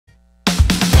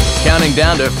Counting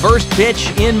down to first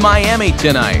pitch in Miami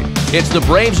tonight. It's the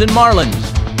Braves and Marlins.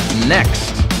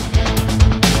 Next.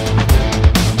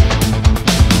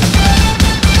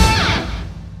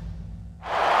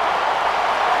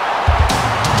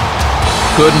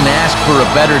 Couldn't ask for a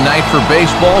better night for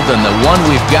baseball than the one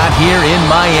we've got here in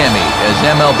Miami as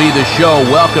MLB The Show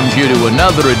welcomes you to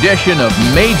another edition of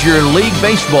Major League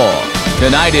Baseball.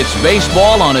 Tonight it's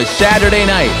baseball on a Saturday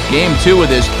night. Game 2 of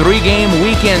this 3-game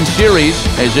weekend series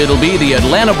as it'll be the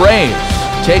Atlanta Braves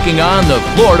taking on the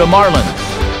Florida Marlins.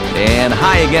 And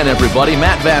hi again, everybody.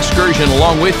 Matt Vasgersian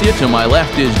along with you. To my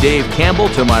left is Dave Campbell.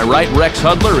 To my right, Rex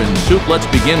Hudler. And Soup, let's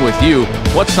begin with you.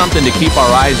 What's something to keep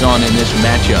our eyes on in this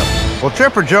matchup? Well,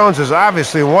 Chipper Jones is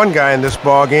obviously one guy in this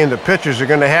ball game that pitchers are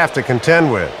going to have to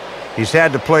contend with. He's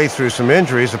had to play through some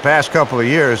injuries the past couple of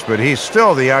years, but he's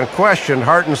still the unquestioned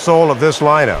heart and soul of this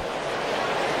lineup.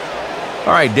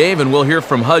 All right, Dave, and we'll hear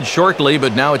from Hud shortly,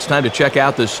 but now it's time to check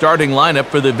out the starting lineup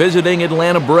for the visiting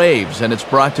Atlanta Braves, and it's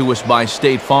brought to us by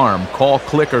State Farm. Call,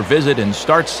 click, or visit and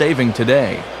start saving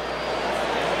today.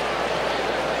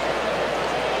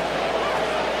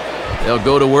 They'll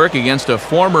go to work against a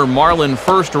former Marlin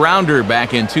first-rounder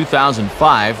back in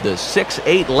 2005, the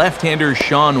 6'8" left-hander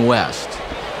Sean West.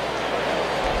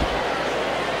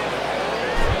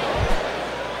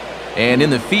 And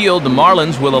in the field, the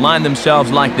Marlins will align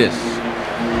themselves like this.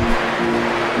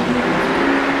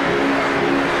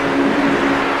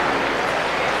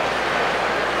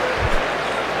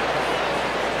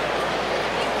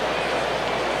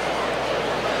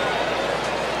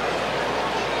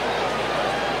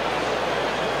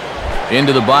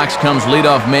 Into the box comes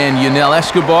leadoff man Yunel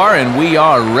Escobar, and we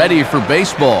are ready for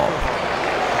baseball.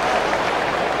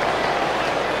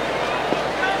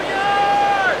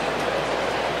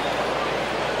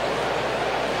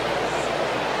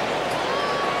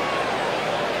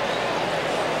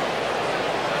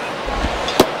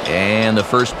 And the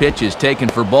first pitch is taken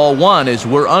for ball 1 as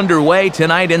we're underway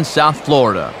tonight in South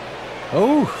Florida.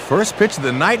 Oh, first pitch of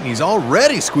the night, and he's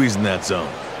already squeezing that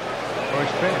zone.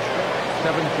 First pitch,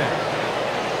 7-10.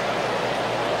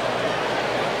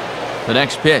 The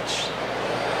next pitch.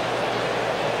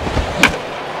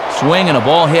 Swing and a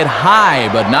ball hit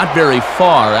high, but not very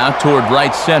far out toward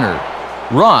right center.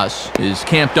 Ross is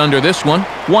camped under this one.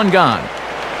 One gone.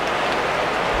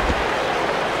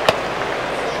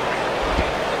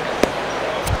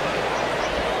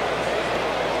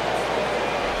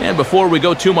 And before we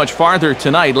go too much farther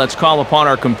tonight, let's call upon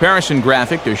our comparison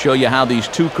graphic to show you how these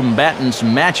two combatants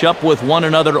match up with one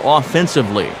another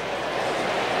offensively.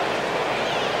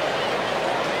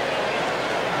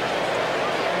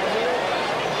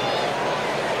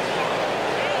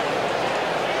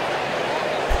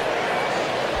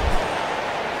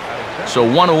 So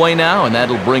one away now, and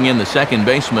that'll bring in the second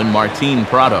baseman, Martin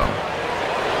Prado.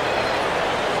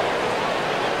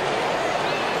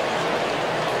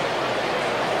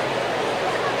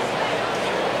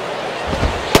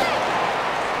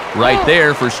 Right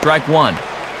there for strike 1.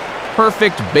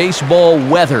 Perfect baseball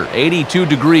weather, 82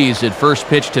 degrees at first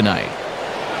pitch tonight.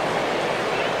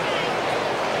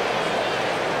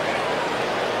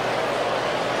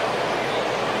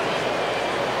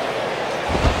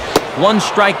 One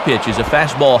strike pitch is a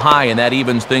fastball high, and that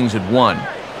evens things at 1.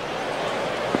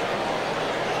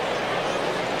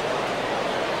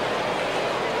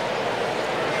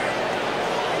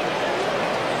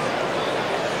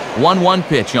 One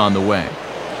pitch on the way.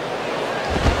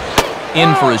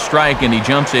 In for a strike, and he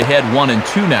jumps ahead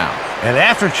 1-2 now. And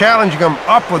after challenging him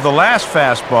up with the last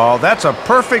fastball, that's a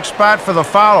perfect spot for the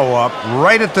follow-up,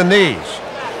 right at the knees.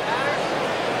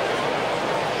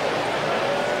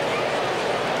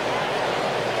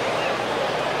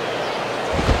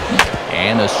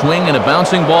 And a swing and a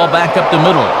bouncing ball back up the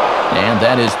middle. And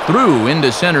that is through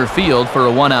into center field for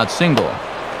a 1-out single.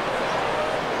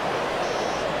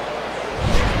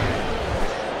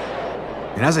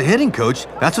 And as a hitting coach,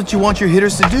 that's what you want your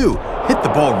hitters to do. Hit the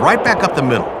ball right back up the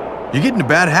middle. You get into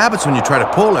bad habits when you try to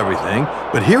pull everything,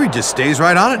 but here he just stays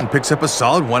right on it and picks up a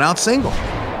solid 1-out single.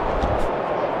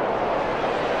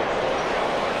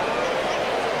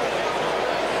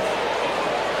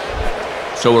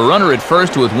 So a runner at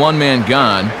first with one man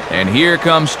gone, and here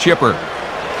comes Chipper.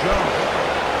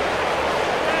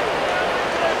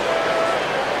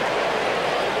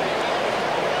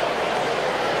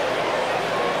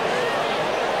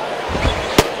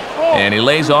 And he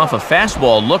lays off a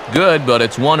fastball. Looked good, but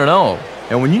it's 1-0.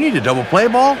 And when you need a double play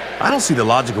ball, I don't see the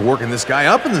logic of working this guy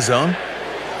up in the zone.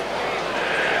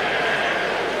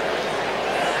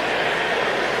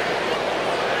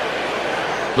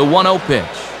 The 1-0 pitch.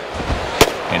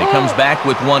 And he comes back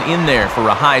with one in there for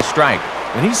a high strike.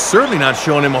 And he's certainly not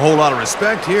showing him a whole lot of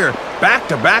respect here.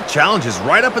 Back-to-back challenges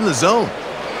right up in the zone.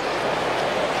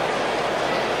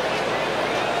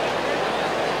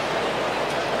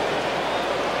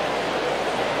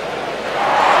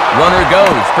 Runner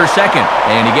goes for second,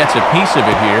 and he gets a piece of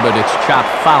it here, but it's chopped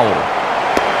foul.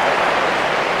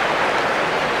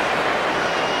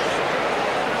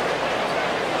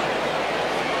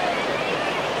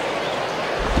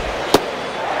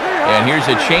 And here's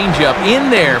a changeup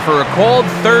in there for a called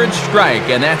third strike,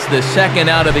 and that's the second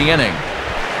out of the inning.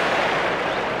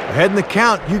 Ahead in the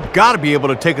count, you've got to be able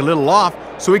to take a little off,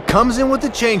 so he comes in with the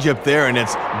changeup there, and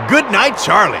it's good night,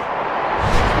 Charlie.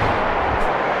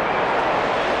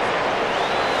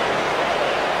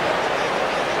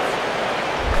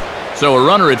 So a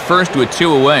runner at first with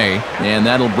 2 away, and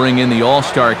that'll bring in the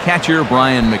all-star catcher,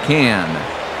 Brian McCann.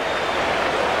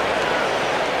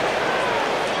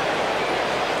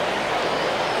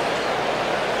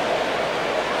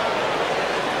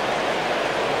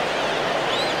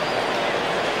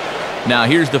 Now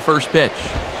here's the first pitch,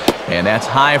 and that's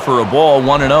high for a ball,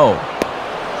 1-0.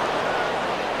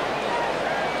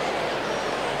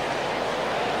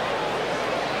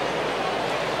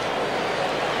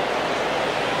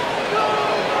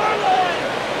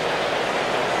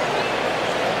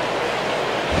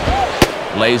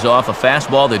 Lays off a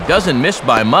fastball that doesn't miss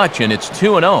by much, and it's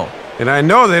 2-0. And I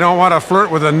know they don't want to flirt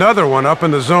with another one up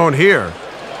in the zone here.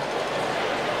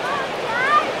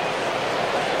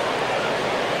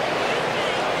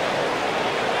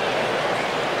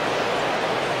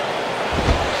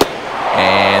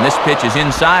 And this pitch is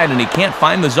inside, and he can't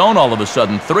find the zone all of a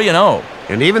sudden. 3-0.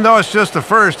 And even though it's just the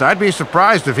first, I'd be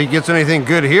surprised if he gets anything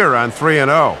good here on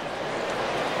 3-0.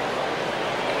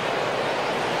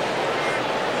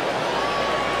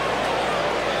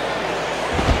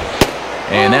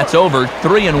 And that's over.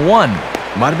 3-1.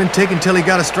 Might have been taken till he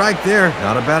got a strike there.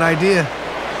 Not a bad idea.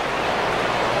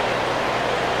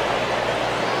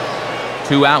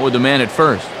 2 out with the man at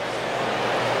first.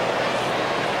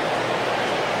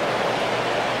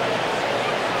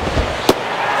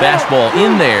 Fastball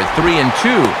in there.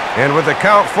 3-2. And with the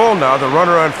count full now, the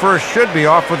runner on first should be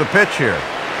off with a pitch here.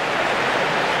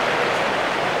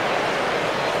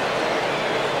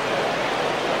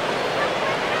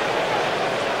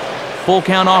 Full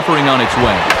count offering on its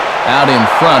way. Out in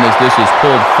front as this is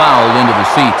pulled foul into the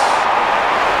seats.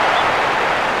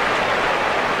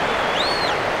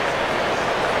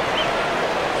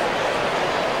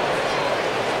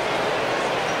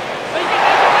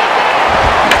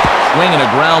 Swinging a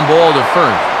ground ball to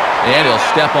first. And he'll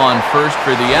step on first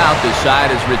for the out. The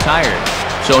side is retired.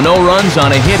 So no runs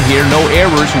on a hit here, no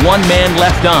errors, 1 man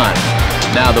left on.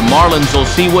 Now the Marlins will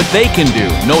see what they can do.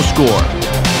 No score.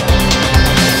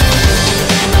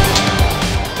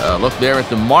 Look there at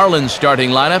the Marlins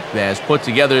starting lineup as put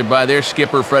together by their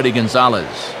skipper, Freddie Gonzalez.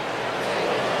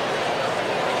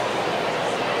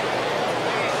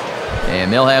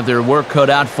 And they'll have their work cut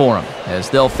out for them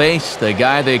as they'll face the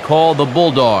guy they call the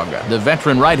Bulldog, the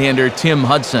veteran right-hander Tim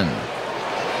Hudson.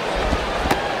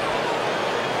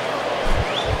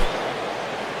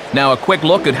 Now a quick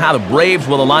look at how the Braves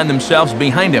will align themselves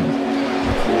behind him.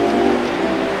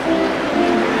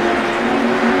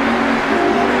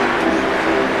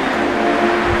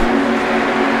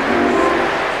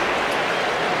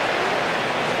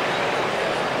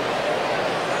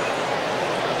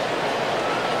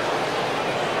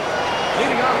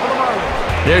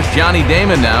 There's Johnny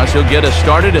Damon now, so he'll get us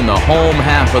started in the home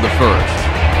half of the first.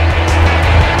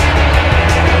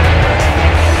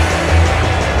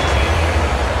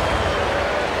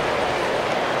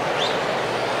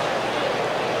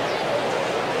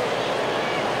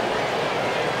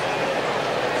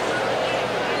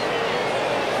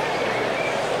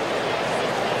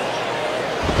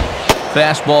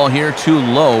 Fastball here too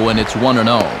low, and it's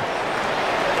 1-0.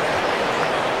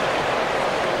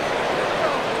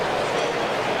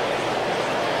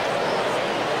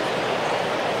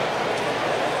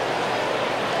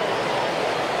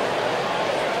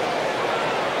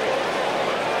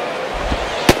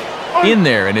 In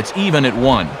there, and it's even at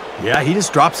 1. Yeah, he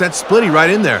just drops that splitty right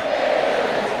in there.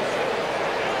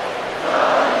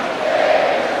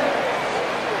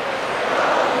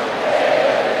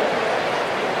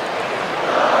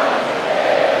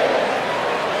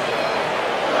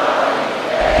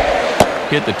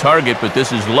 Hit the target, but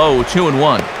this is low,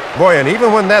 2-1. Boy, and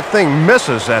even when that thing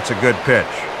misses, that's a good pitch.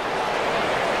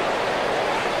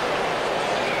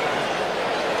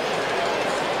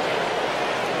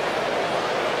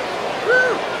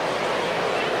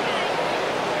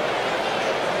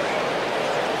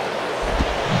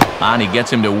 And he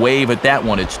gets him to wave at that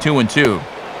one. It's 2-2.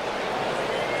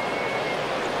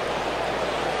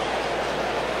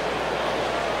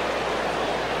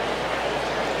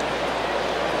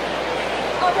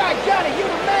 right, Johnny, you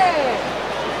the man.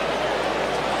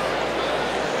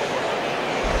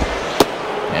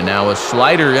 And now a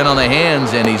slider in on the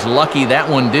hands, and he's lucky that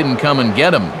one didn't come and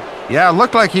get him. Yeah, it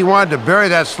looked like he wanted to bury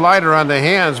that slider on the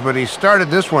hands, but he started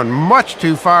this one much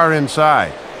too far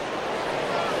inside.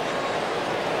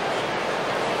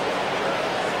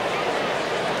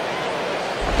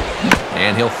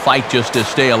 And he'll fight just to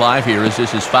stay alive here as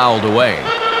this is fouled away.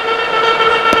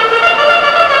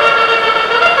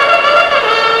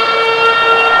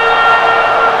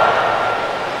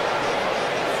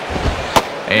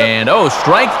 And oh,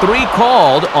 strike 3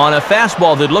 called on a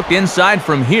fastball that looked inside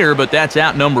from here, but that's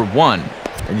out number 1.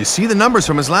 And you see the numbers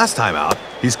from his last time out.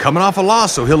 He's coming off a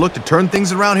loss, so he'll look to turn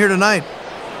things around here tonight.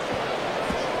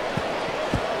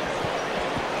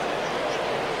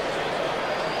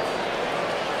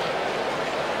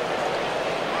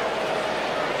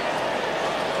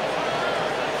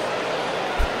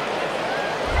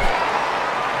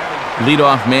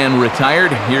 Leadoff man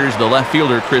retired. Here's the left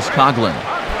fielder, Chris Coughlin.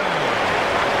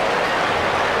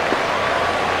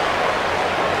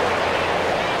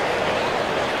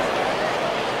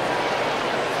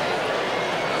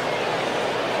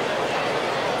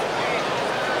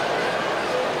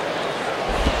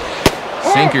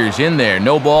 Sinker's in there,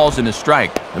 no balls and a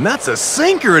strike. And that's a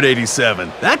sinker at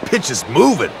 87. That pitch is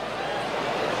moving.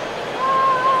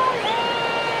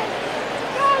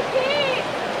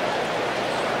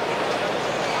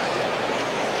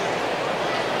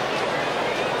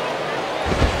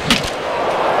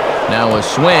 Now a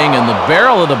swing, and the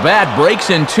barrel of the bat breaks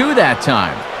in two that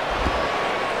time.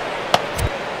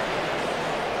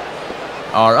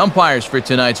 Our umpires for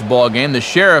tonight's ball game: the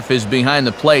sheriff is behind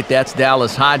the plate. That's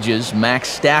Dallas Hodges. Max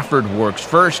Stafford works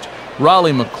first.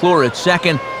 Raleigh McClure at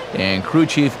second. And crew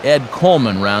chief Ed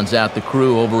Coleman rounds out the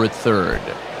crew over at third.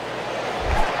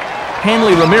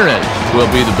 Hanley Ramirez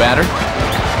will be the batter.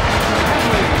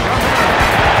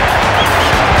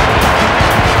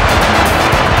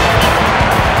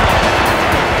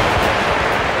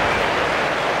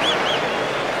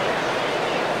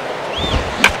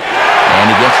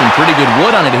 Some pretty good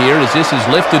wood on it here as this is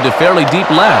lifted to fairly deep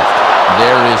left.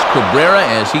 There is Cabrera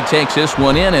as he takes this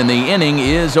one in, and the inning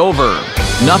is over.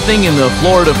 Nothing in the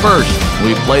Florida first.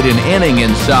 We played an inning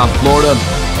in South Florida.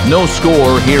 No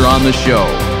score here on the show.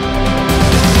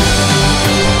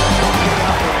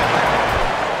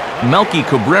 Melky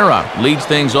Cabrera leads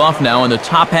things off now in the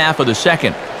top half of the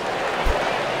second.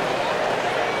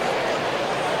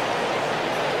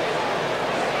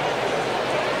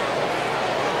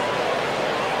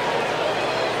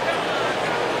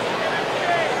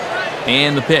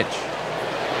 And the pitch.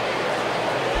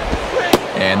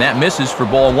 And that misses for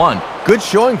ball one. Good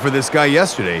showing for this guy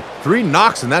yesterday. 3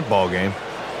 knocks in that ball game.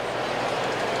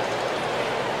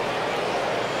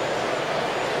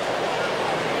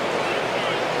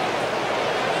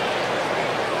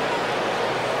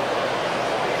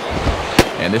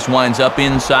 And this winds up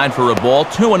inside for a ball.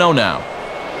 2-0 now.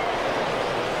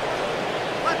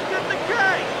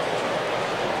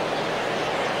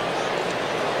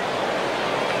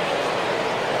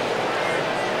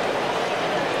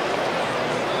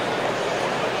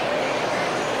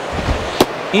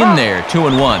 In there,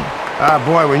 2-1.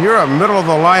 Boy, when you're a middle of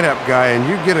the lineup guy and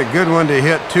you get a good one to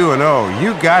hit 2-0,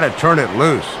 you got to turn it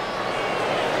loose.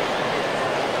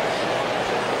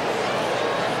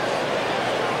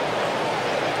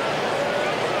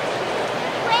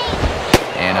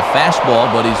 And a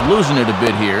fastball, but he's losing it a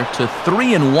bit here to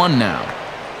 3-1 now.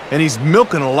 And he's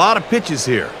milking a lot of pitches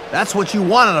here. That's what you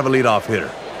want out of a leadoff hitter.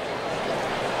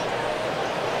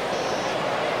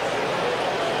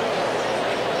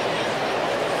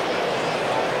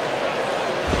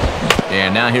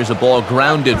 And now here's a ball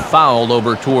grounded foul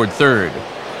over toward third.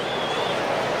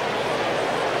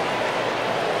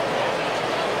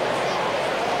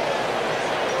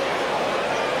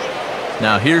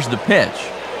 Now here's the pitch.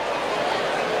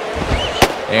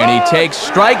 And he takes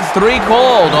strike 3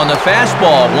 called on the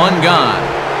fastball. 1 gone.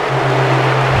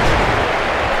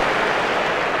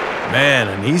 Man,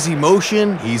 an easy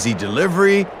motion, easy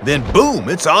delivery, then boom,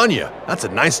 it's on you. That's a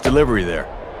nice delivery there.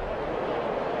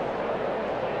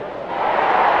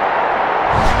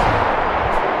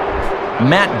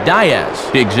 Matt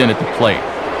Diaz digs in at the plate.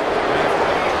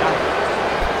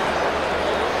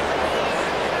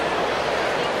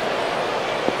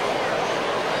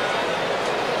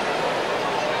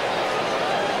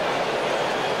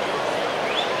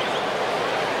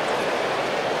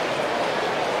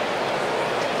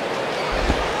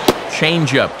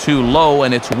 Changeup too low,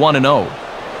 and it's 1-0.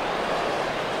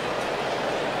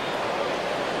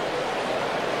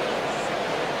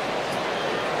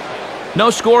 No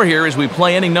score here as we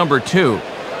play inning number 2.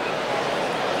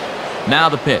 Now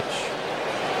the pitch.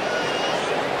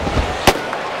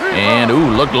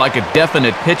 And, looked like a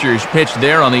definite pitcher's pitch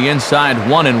there on the inside,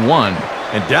 1-1.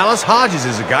 And Dallas Hodges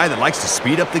is a guy that likes to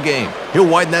speed up the game. He'll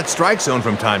widen that strike zone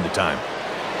from time to time.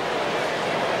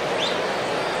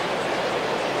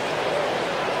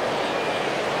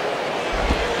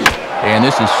 And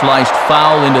this is sliced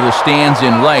foul into the stands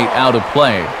in right, out of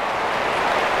play.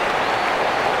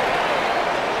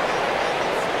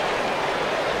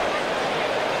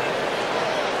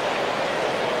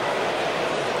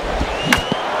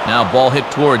 Now ball hit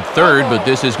toward third, but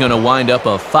this is going to wind up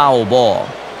a foul ball.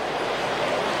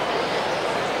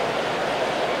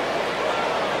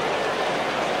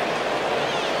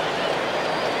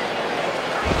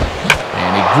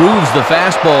 And he grooves the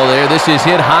fastball there. This is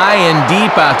hit high and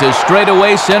deep out to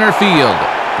straightaway center field.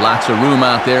 Lots of room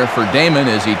out there for Damon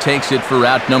as he takes it for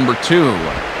out number 2.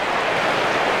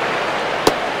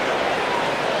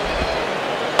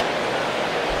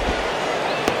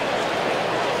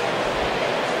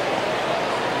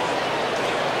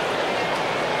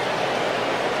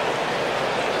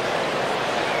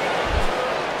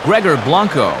 Gregor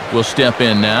Blanco will step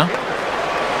in now.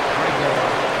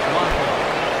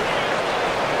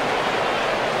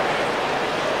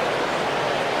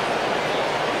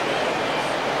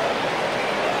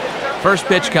 First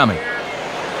pitch coming.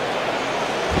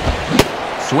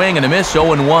 Swing and a miss,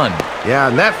 0-1. Yeah,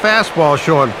 and that fastball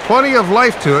showing plenty of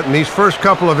life to it in these first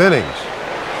couple of innings.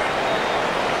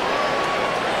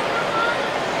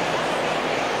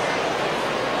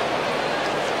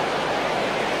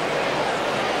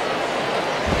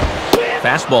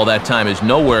 Fastball that time is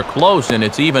nowhere close, and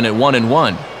it's even at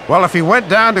 1-1. Well, if he went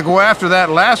down to go after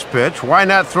that last pitch, why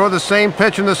not throw the same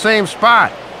pitch in the same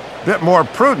spot? Bit more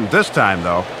prudent this time,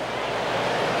 though.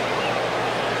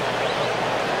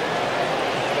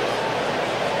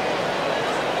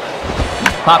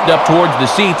 Popped up towards the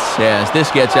seats as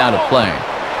this gets out of play.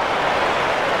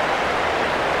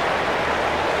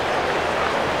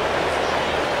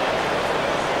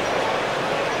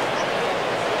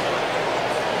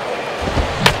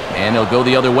 And he'll go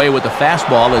the other way with the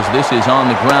fastball as this is on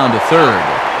the ground to third.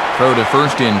 Throw to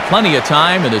first in plenty of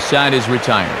time, and the side is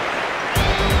retired.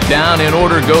 Down in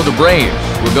order go the Braves.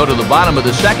 We'll go to the bottom of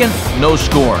the second, no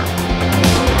score.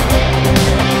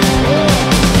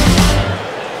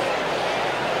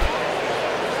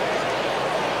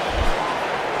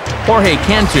 Jorge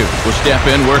Cantu will step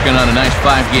in, working on a nice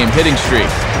 5-game hitting streak.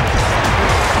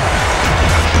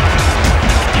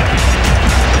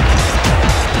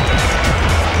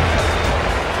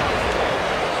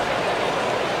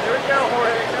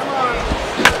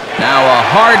 Now a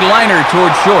hard liner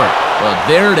toward short. Well,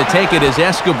 there to take it is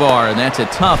Escobar, and that's a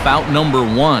tough out number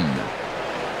 1.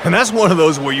 And that's one of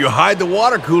those where you hide the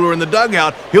water cooler in the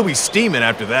dugout. He'll be steaming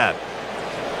after that.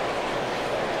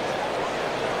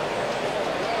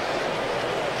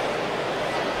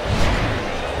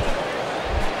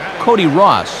 Cody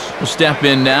Ross will step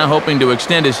in now, hoping to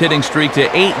extend his hitting streak to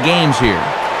 8 games here.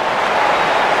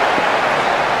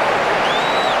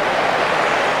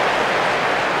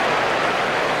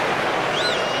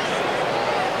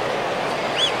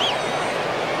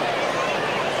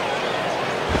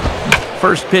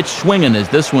 First pitch swinging as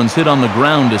this one's hit on the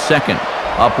ground to second.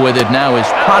 Up with it now is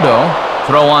Prado.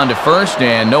 Throw on to first,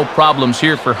 and no problems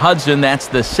here for Hudson. That's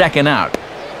the second out.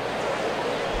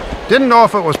 Didn't know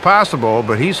if it was possible,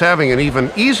 but he's having an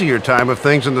even easier time of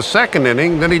things in the second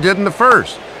inning than he did in the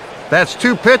first. That's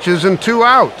 2 pitches and 2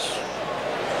 outs.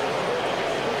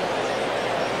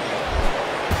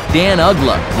 Dan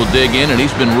Ugla will dig in, and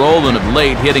he's been rolling of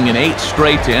late, hitting an 8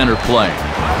 straight to enter play.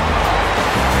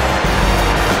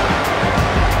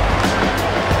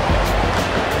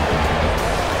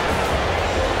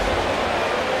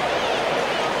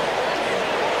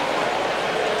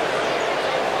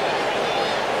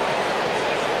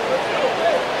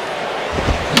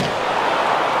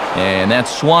 And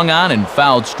that's swung on and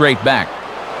fouled straight back.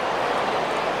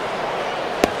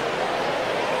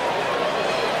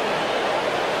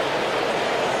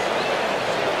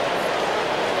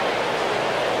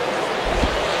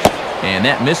 And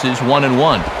that misses,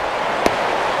 1-1.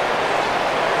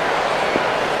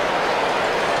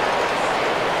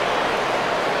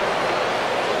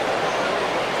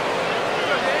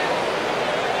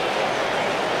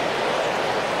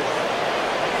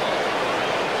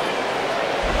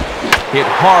 Hit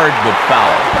hard but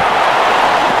foul.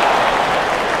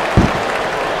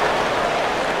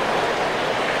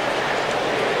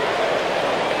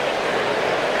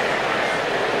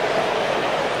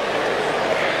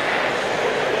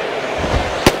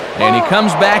 And he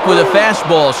comes back with a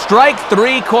fastball. Strike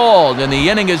 3 called, and the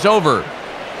inning is over.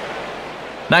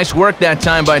 Nice work that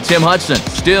time by Tim Hudson.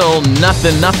 Still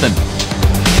nothing.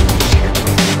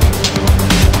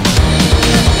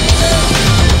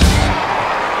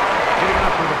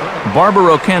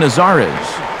 Barbaro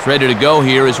Canizares is ready to go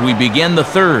here as we begin the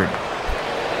third.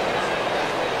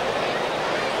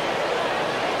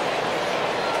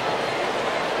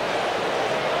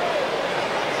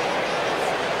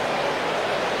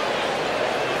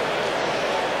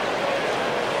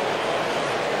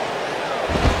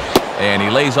 And he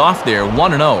lays off there,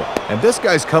 1-0. And this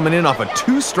guy's coming in off a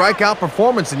 2-strikeout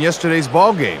performance in yesterday's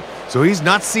ball game, so he's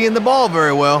not seeing the ball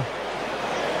very well.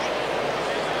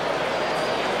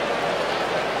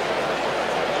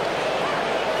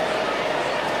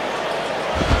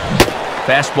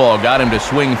 Fastball got him to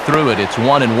swing through it. It's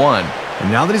 1-1.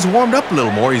 And now that he's warmed up a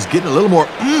little more, he's getting a little more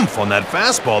oomph on that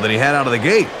fastball than he had out of the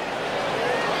gate.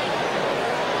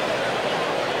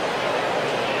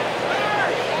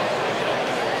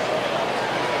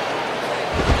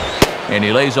 And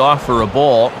he lays off for a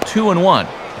ball, 2-1.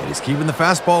 And he's keeping the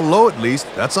fastball low at least.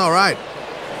 That's all right.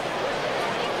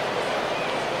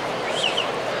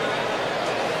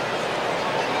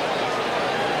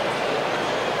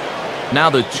 Now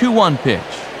the 2-1 pitch.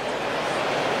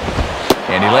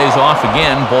 And he lays off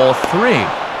again, ball 3.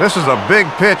 This is a big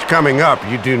pitch coming up.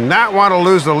 You do not want to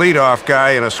lose the leadoff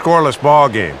guy in a scoreless ball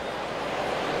game.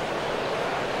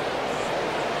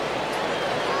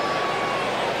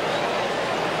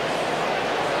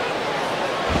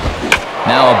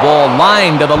 Now a ball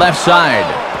lined to the left side.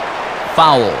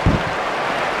 Foul.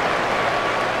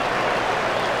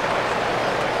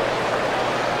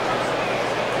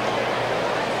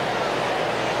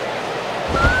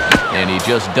 And he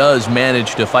just does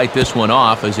manage to fight this one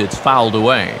off as it's fouled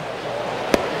away.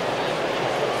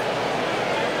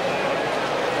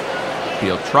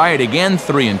 He'll try it again,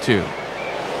 3-2.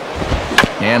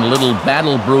 And a little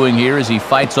battle brewing here as he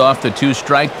fights off the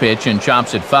 2-strike pitch and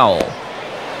chops it foul.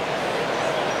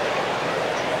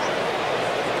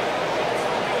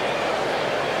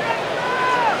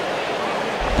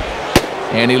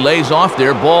 And he lays off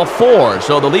there, ball 4.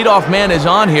 So the leadoff man is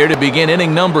on here to begin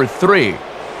inning number 3.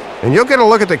 And you'll get a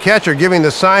look at the catcher giving the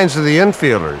signs to the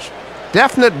infielders.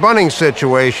 Definite bunting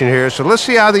situation here, so let's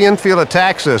see how the infield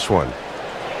attacks this one.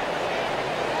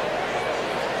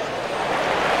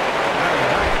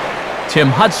 Tim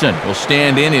Hudson will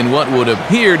stand in what would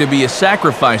appear to be a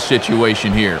sacrifice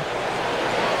situation here.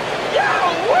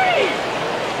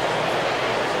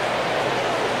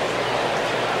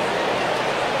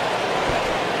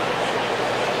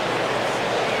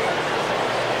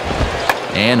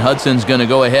 And Hudson's going to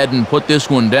go ahead and put this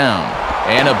one down.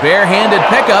 And a barehanded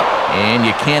pickup. And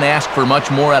you can't ask for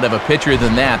much more out of a pitcher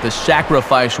than that. The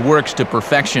sacrifice works to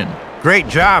perfection. Great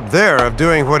job there of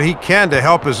doing what he can to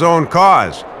help his own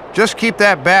cause. Just keep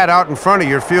that bat out in front of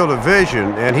your field of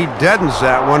vision, and he deadens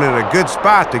that one in a good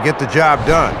spot to get the job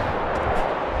done.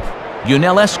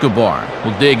 Yunel Escobar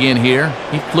will dig in here.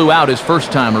 He flew out his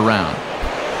first time around.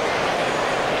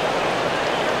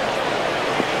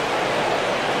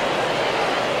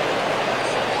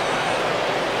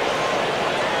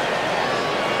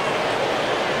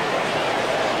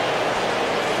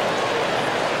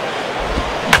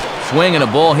 Swing and a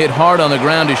ball hit hard on the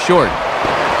ground is short.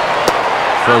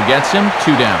 Throw gets him,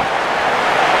 2 down.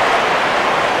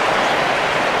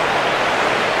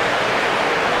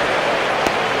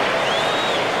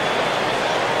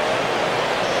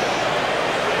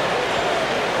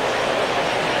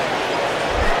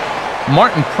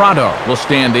 Martin Prado will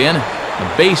stand in.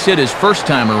 A base hit his first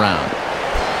time around.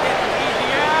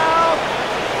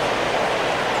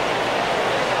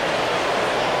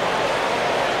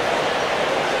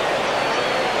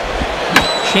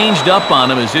 Changed up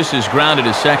on him as this is grounded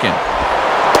to second.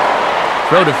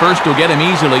 Throw to first will get him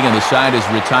easily, and the side is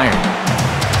retired.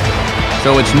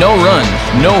 So it's no runs,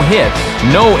 no hits,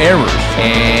 no errors,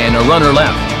 and a runner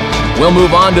left. We'll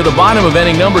move on to the bottom of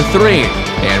inning number 3,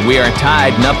 and we are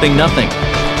tied 0-0.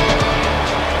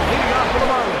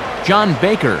 John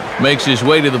Baker makes his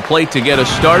way to the plate to get us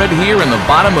started here in the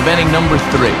bottom of inning number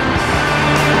 3.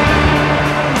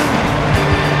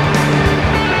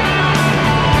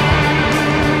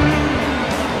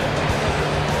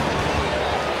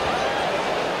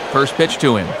 First pitch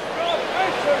to him.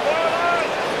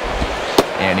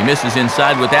 And he misses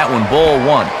inside with that one, ball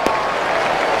 1.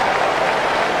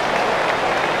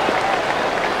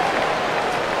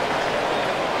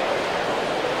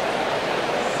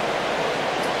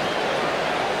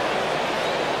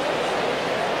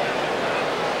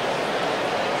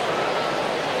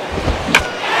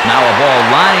 Now a ball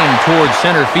lined towards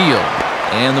center field.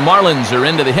 And the Marlins are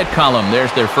into the hit column.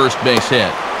 There's their first base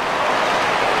hit.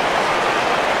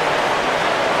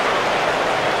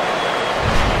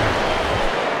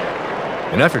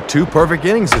 And after 2 perfect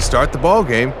innings to start the ball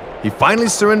game, he finally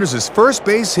surrenders his first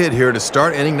base hit here to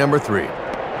start inning number 3.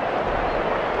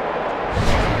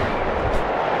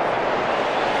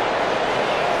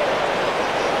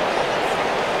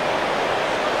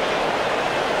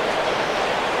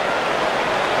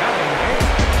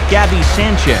 Gabby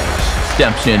Sanchez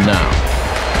steps in now.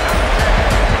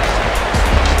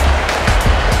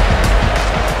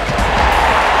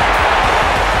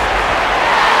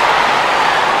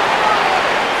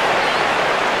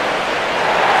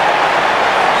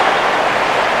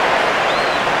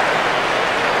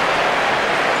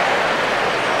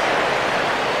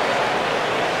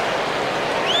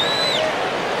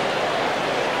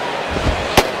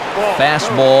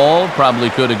 Fastball probably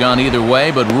could have gone either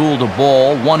way, but ruled a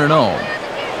ball, 1-0.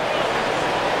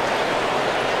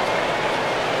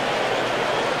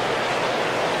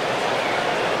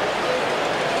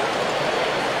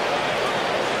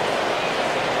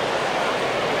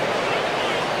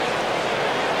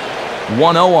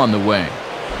 On the way.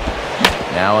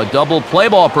 Now a double play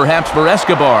ball perhaps for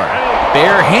Escobar.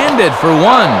 Barehanded for 1.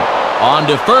 On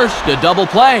to first, a double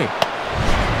play.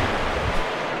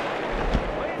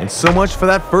 And so much for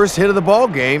that first hit of the ball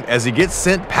game as he gets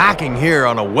sent packing here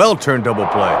on a well-turned double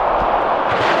play.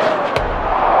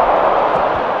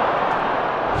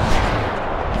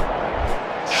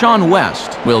 Sean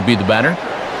West will be the batter.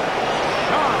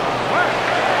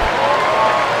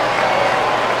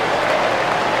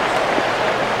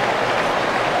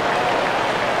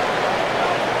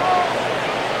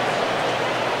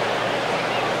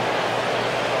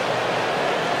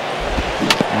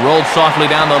 Rolled softly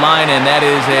down the line, and that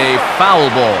is a foul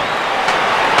ball.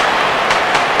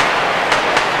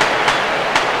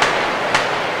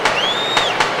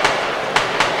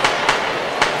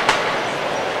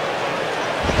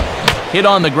 Hit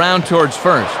on the ground towards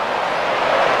first.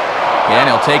 And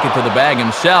he'll take it to the bag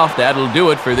himself. That'll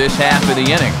do it for this half of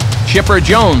the inning. Chipper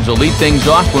Jones will lead things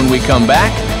off when we come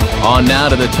back. On now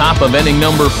to the top of inning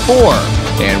number 4.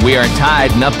 And we are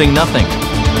tied 0-0.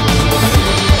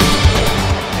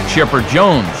 Chipper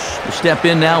Jones will step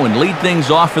in now and lead things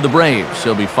off for the Braves.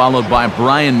 He'll be followed by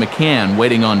Brian McCann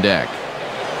waiting on deck.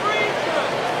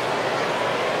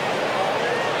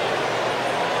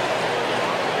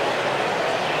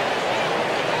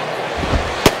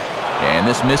 And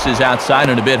this misses outside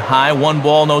and a bit high. 1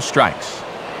 ball, no strikes.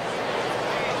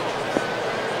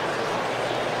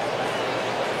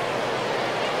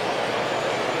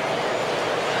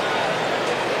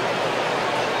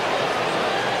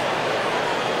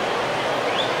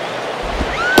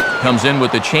 Comes in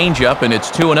with the changeup, and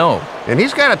it's 2-0. And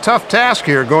he's got a tough task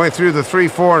here going through the 3,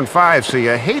 4, and 5, so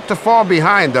you hate to fall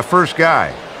behind the first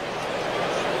guy.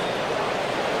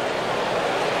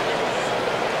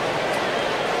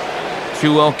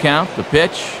 Two-0 count, the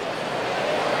pitch.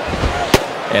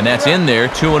 And that's in there,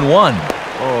 2-1.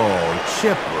 Oh,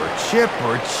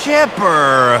 Chipper.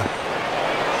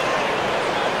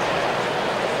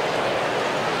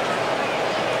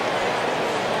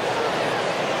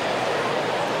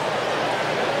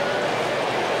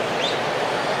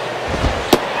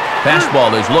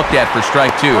 Fastball is looked at for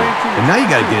strike 2. And now you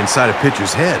got to get inside a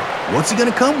pitcher's head. What's he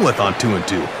going to come with on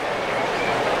 2-2?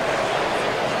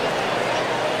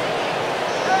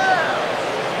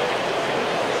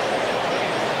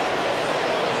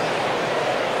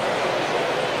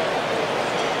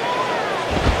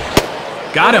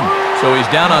 Got him. So he's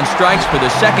down on strikes for the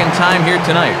second time here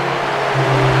tonight.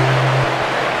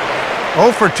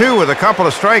 0 for 2 with a couple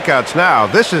of strikeouts now.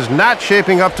 This is not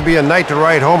shaping up to be a night to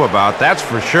write home about, that's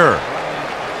for sure.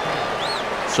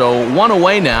 So 1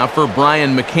 away now for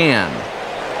Brian McCann.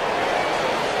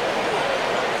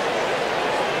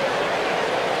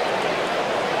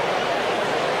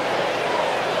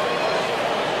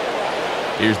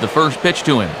 Here's the first pitch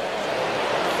to him.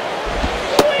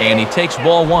 And he takes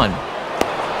ball 1.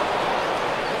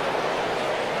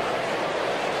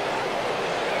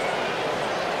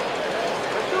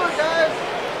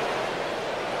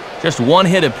 Just 1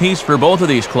 hit apiece for both of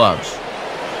these clubs.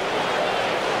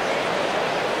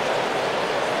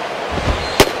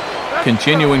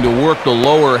 Continuing to work the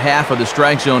lower half of the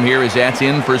strike zone here as that's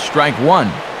in for strike 1.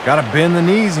 Got to bend the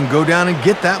knees and go down and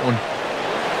get that one.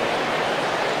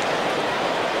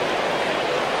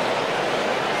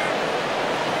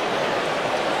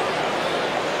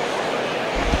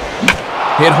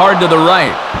 Hit hard to the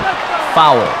right.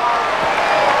 Foul.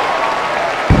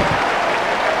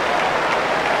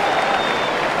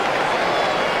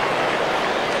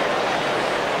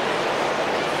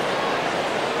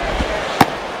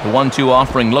 The 1-2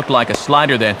 offering looked like a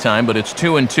slider that time, but it's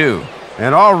 2-2.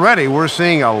 And already we're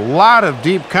seeing a lot of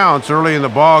deep counts early in the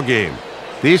ball game.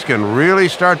 These can really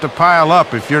start to pile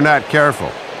up if you're not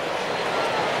careful.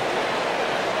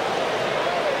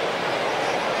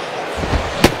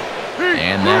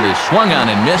 And that is swung on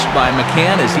and missed by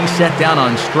McCann as he set down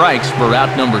on strikes for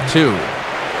out number 2.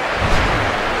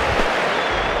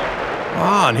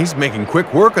 Ah, and he's making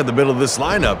quick work of the middle of this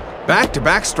lineup.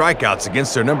 Back-to-back strikeouts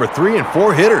against their number 3 and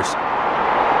 4 hitters.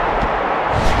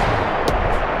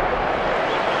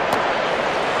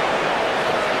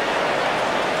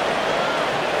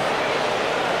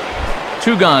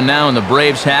 Two gone now in the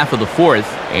Braves' half of the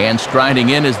 4th, and striding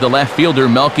in is the left fielder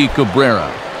Melky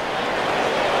Cabrera.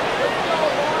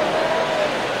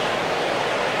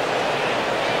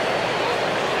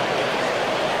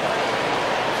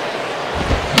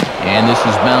 And this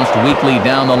is bounced weakly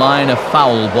down the line, a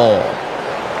foul ball.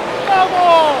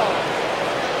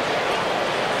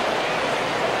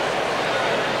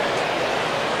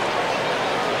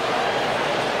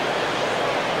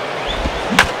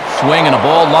 Swing and a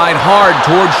ball lined hard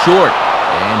towards short.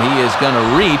 And he is going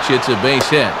to reach. It's a base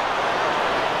hit.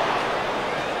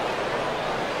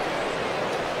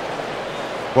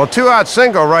 Well, 2-out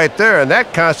single right there, and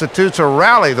that constitutes a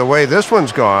rally the way this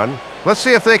one's gone. Let's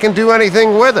see if they can do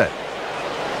anything with it.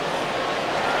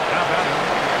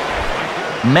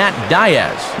 Matt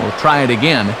Diaz will try it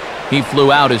again. He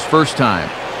flew out his first time.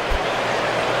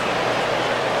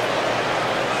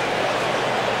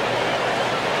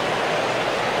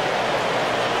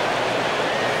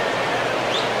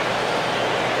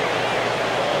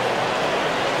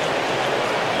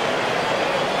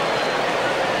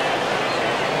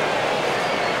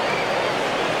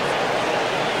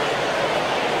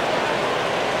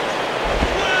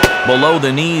 Below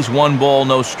the knees, 1 ball,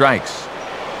 no strikes.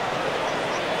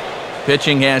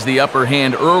 Pitching has the upper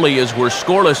hand early as we're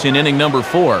scoreless in inning number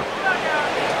 4.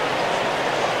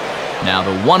 Now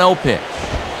the 1-0 pitch.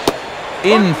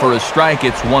 In for a strike,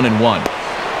 it's 1-1.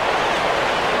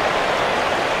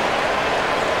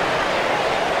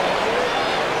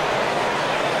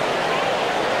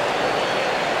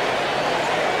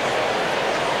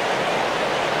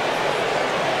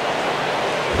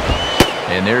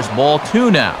 And there's ball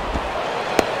 2 now.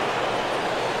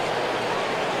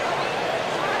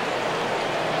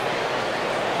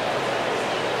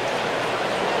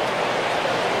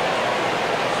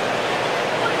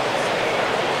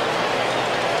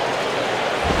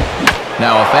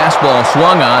 Now a fastball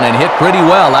swung on and hit pretty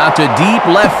well out to deep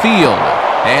left field.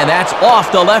 And that's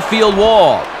off the left field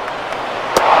wall.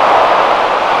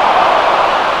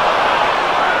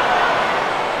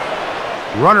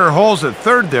 Runner holds at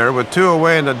third there with 2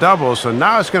 away in the double, so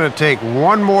now it's going to take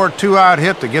 1 more 2-out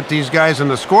hit to get these guys on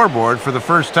the scoreboard for the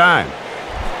first time.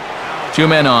 2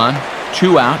 men on,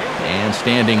 2 out, and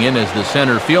standing in is the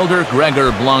center fielder,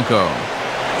 Gregor Blanco.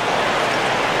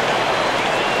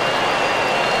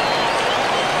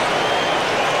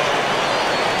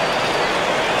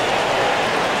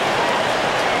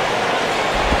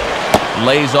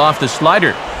 Lays off the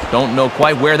slider. Don't know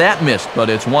quite where that missed, but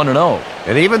it's 1-0.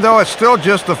 And even though it's still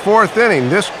just the 4th inning,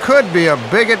 this could be a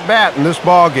big at-bat in this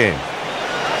ball game.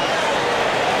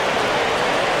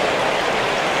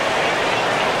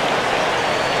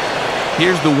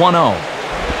 Here's the 1-0.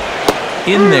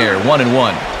 In there,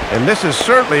 1-1. And this is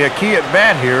certainly a key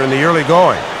at-bat here in the early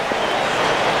going.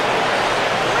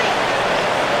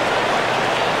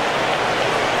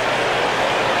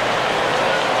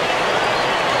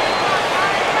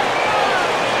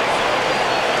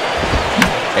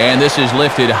 And this is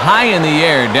lifted high in the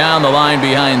air down the line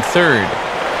behind third.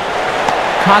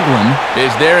 Coghlan is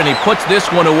there, and he puts this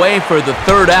one away for the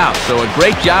 3rd out. So a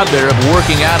great job there of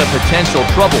working out a potential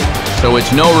trouble. So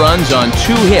it's no runs on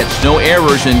 2 hits, no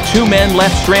errors, and 2 men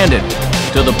left stranded.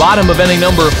 To the bottom of inning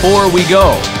number 4 we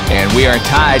go, and we are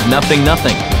tied 0-0.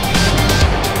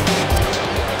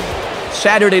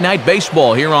 Saturday Night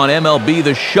Baseball here on MLB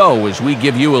The Show as we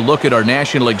give you a look at our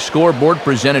National League scoreboard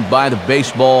presented by the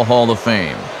Baseball Hall of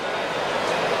Fame.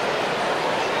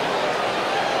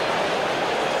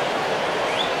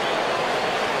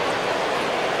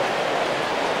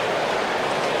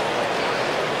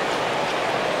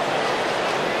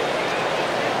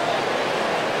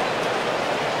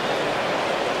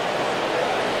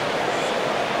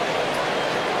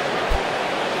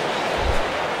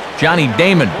 Johnny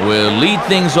Damon will lead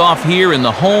things off here in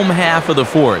the home half of the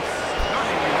 4th.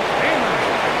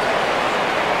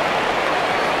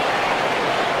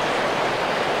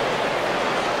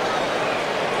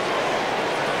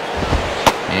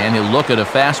 And he'll look at a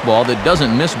fastball that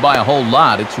doesn't miss by a whole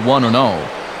lot. It's 1-0.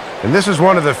 And this is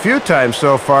one of the few times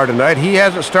so far tonight he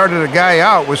hasn't started a guy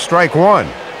out with strike 1.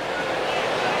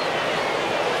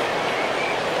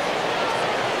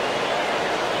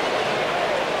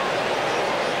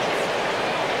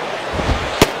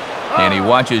 And he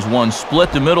watches one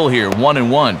split the middle here,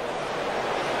 1-1.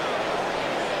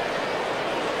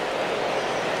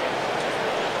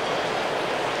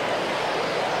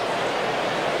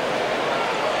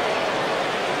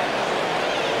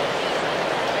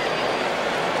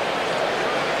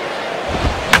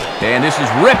 And this is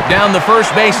ripped down the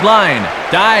first base line.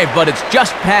 Dive, but it's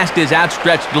just past his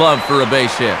outstretched glove for a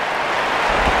base hit.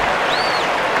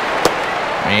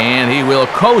 And he will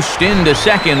coast into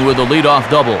second with a leadoff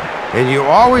double. And you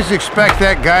always expect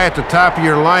that guy at the top of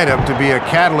your lineup to be a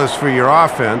catalyst for your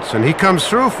offense, and he comes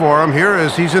through for him here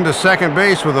as he's into second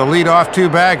base with a leadoff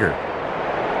two-bagger.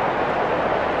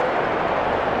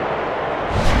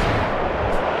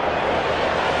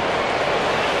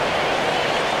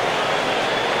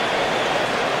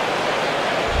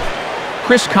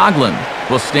 Chris Coughlin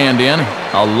will stand in,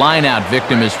 a line-out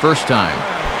victim his first time.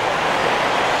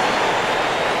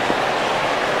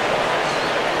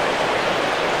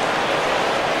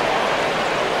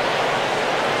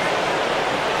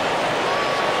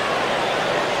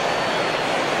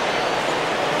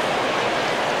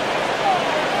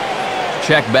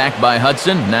 Check back by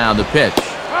Hudson. Now the pitch.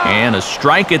 And a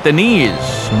strike at the knees.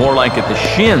 More like at the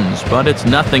shins, but it's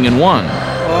 0-1.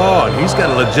 Oh, and he's got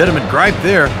a legitimate gripe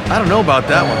there. I don't know about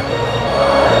that one.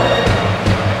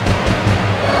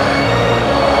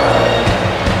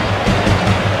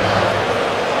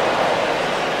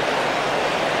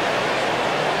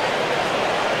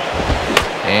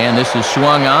 And this is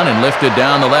swung on and lifted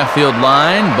down the left field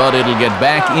line, but it'll get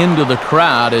back into the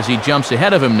crowd as he jumps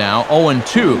ahead of him now,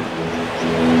 0-2.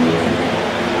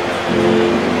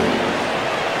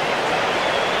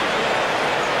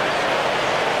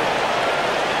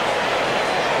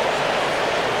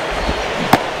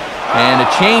 And a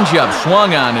changeup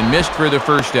swung on and missed for the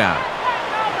first out.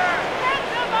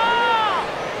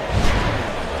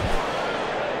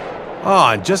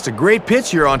 Oh, and just a great pitch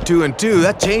here on 2-2.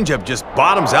 That changeup just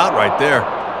bottoms out right there.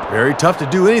 Very tough to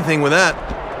do anything with that.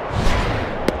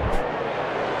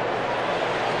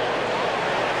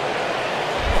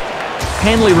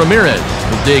 Hanley Ramirez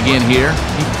will dig in here.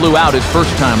 He flew out his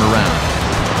first time around.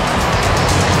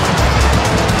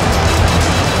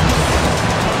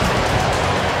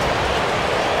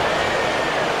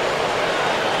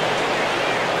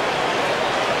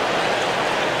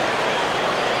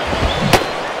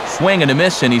 Swing and a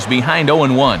miss, and he's behind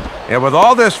 0-1. And with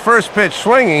all this first pitch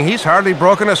swinging, he's hardly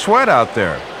broken a sweat out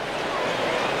there.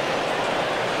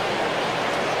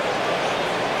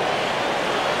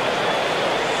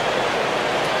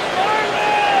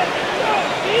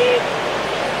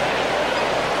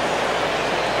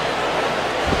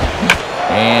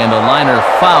 And a liner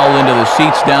foul into the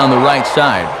seats down the right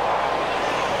side.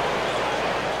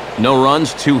 No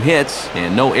runs, 2 hits,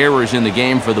 and no errors in the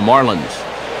game for the Marlins.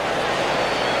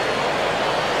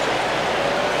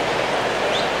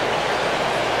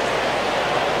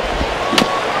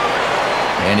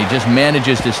 And he just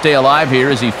manages to stay alive here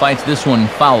as he fights this one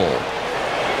foul.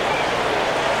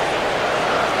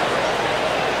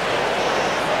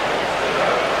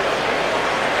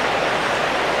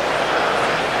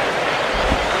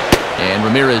 And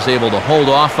Ramirez able to hold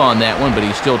off on that one, but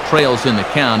he still trails in the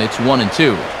count. It's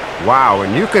 1-2. Wow,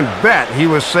 and you can bet he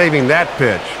was saving that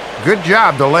pitch. Good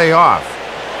job to lay off.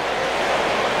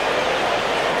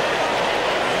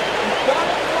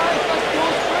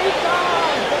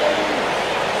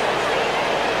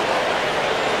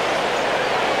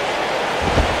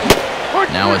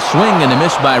 Now a swing and a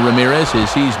miss by Ramirez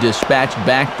as he's dispatched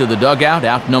back to the dugout,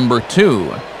 out number 2.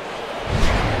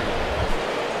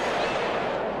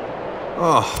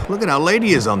 Oh, look at how late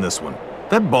he is on this one.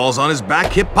 That ball's on his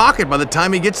back hip pocket by the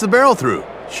time he gets the barrel through.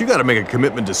 You got to make a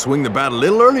commitment to swing the bat a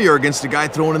little earlier against a guy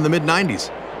throwing in the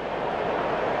mid-90s.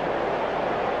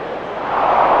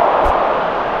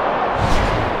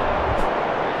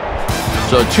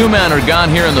 So 2 men are gone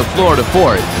here in the Florida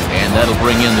 4th, and that'll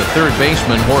bring in the third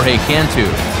baseman, Jorge Cantu.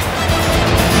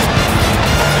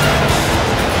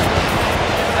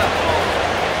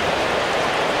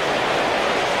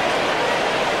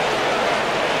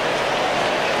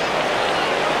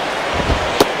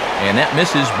 And that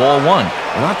misses, ball 1.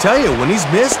 And I'll tell you, when he's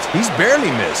missed, he's barely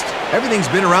missed. Everything's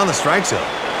been around the strike zone.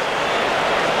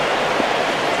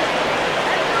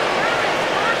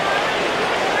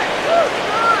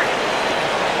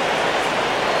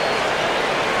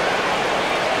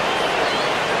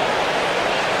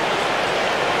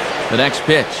 The next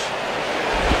pitch.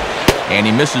 And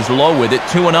he misses low with it,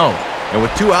 2-0. And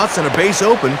with 2 outs and a base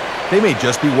open, they may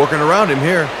just be working around him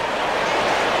here.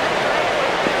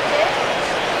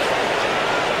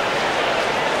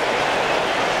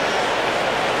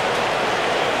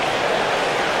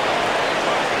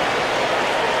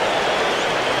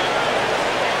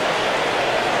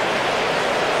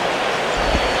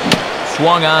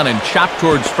 swung on and chopped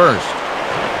towards first.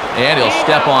 And he'll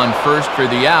step on first for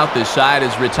the out. The side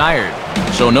is retired.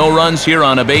 So no runs here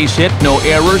on a base hit, no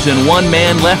errors, and one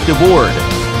man left aboard.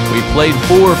 We played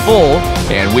 4 full,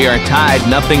 and we are tied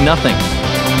 0-0.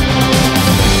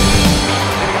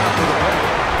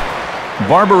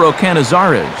 Barbaro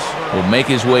Canizares will make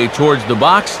his way towards the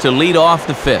box to lead off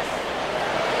the 5th.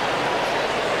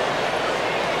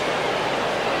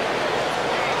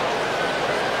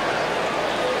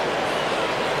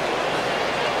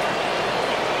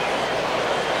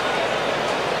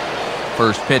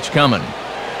 First pitch coming.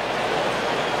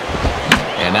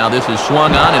 And now this is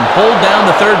swung on and pulled down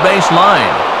the third base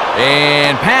line.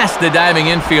 And past the diving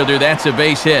infielder. That's a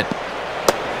base hit.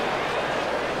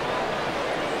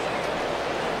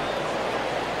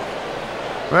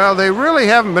 Well, they really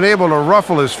haven't been able to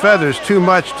ruffle his feathers too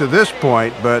much to this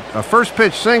point, but a first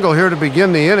pitch single here to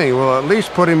begin the inning will at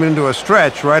least put him into a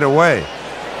stretch right away.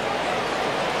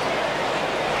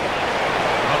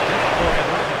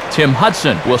 Tim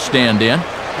Hudson will stand in.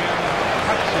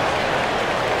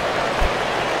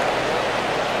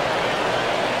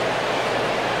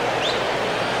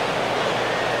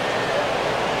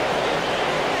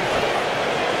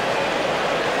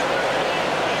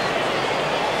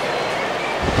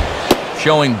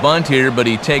 Showing bunt here, but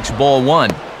he takes ball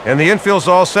 1. And the infield's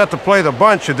all set to play the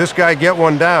bunt should this guy get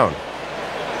one down.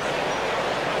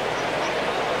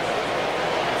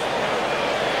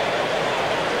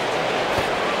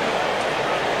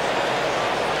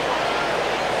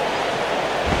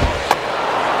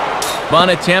 Bunt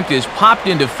attempt is popped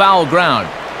into foul ground.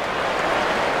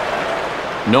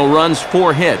 No runs,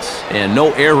 4 hits, and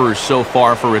no errors so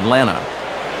far for Atlanta.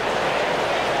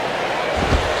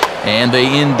 And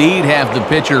they indeed have the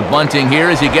pitcher bunting here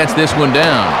as he gets this one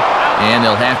down. And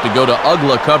they'll have to go to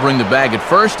Ugla covering the bag at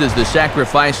first as the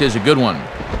sacrifice is a good one.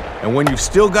 And when you've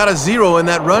still got a 0 in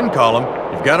that run column,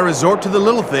 you've got to resort to the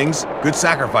little things. Good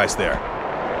sacrifice there.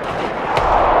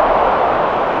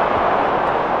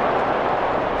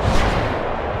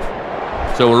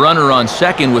 So a runner on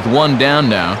second with 1 down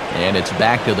now, and it's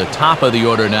back to the top of the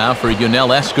order now for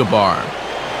Yunel Escobar.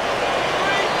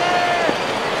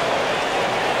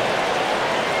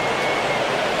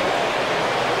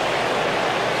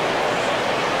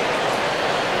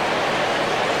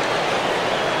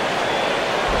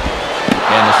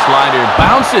 And the slider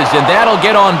bounces, and that'll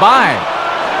get on by.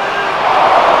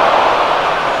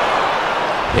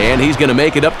 And he's going to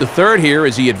make it up to third here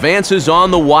as he advances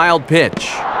on the wild pitch.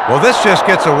 Well, this just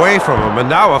gets away from him, and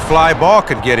now a fly ball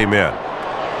could get him in.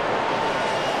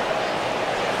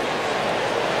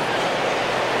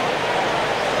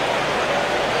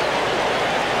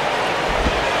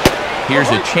 Here's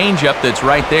a changeup that's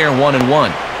right there,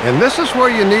 1-1. And this is where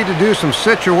you need to do some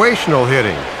situational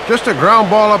hitting. Just a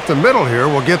ground ball up the middle here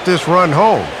will get this run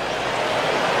home.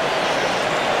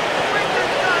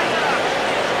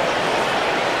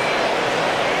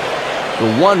 The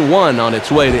 1-1 on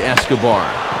its way to Escobar.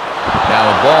 Now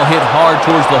a ball hit hard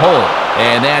towards the hole,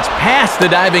 and that's past the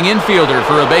diving infielder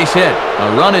for a base hit.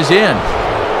 A run is in.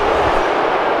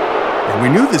 And we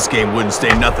knew this game wouldn't stay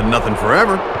 0-0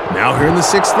 forever. Now here in the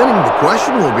 6th inning, the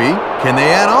question will be, can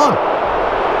they add on?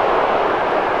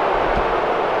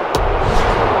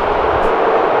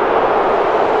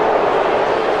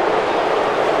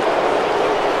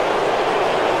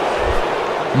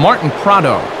 Martin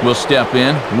Prado will step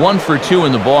in, 1 for 2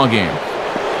 in the ballgame.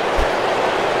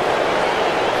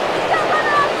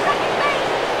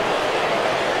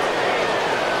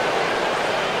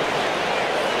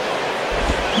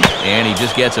 And he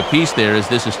just gets a piece there as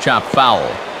this is chopped foul.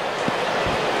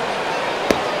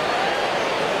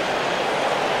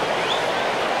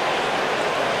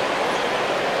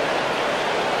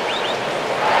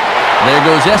 There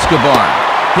goes Escobar.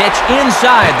 Pitch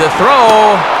inside the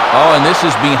throw. Oh, and this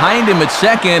is behind him at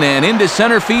second and into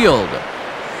center field.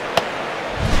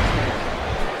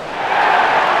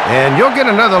 And you'll get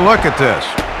another look at this.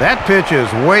 That pitch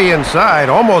is way inside,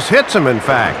 almost hits him in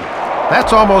fact.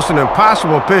 That's almost an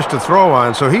impossible pitch to throw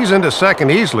on, so he's into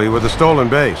second easily with a stolen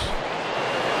base.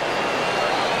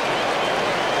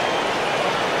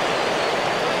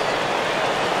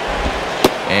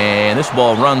 And this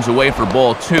ball runs away for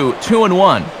ball 2,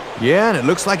 2-1. Yeah, and it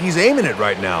looks like he's aiming it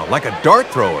right now, like a dart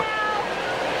thrower.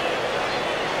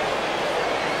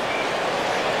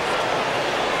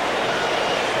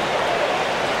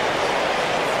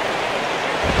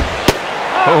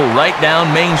 Oh, right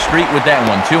down Main Street with that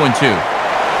one, 2-2.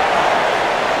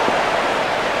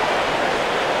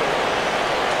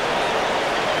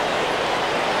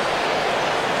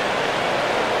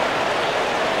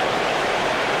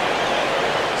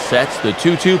 Sets the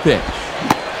 2-2 pitch.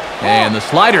 And the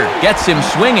slider gets him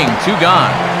swinging, 2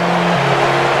 gone.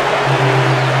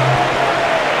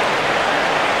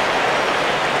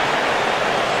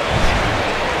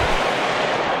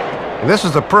 And this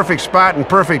is the perfect spot and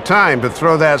perfect time to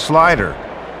throw that slider.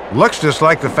 Looks just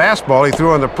like the fastball he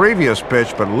threw on the previous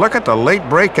pitch, but look at the late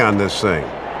break on this thing.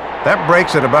 That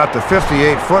breaks at about the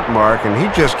 58-foot mark, and he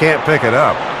just can't pick it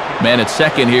up. Man at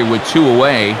second here with 2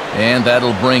 away, and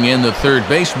that'll bring in the third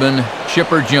baseman,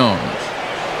 Chipper Jones.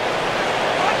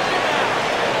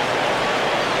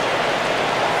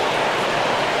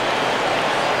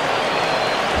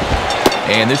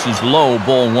 And this is low,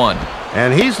 ball 1.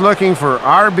 And he's looking for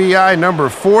RBI number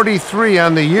 43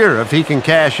 on the year if he can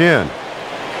cash in.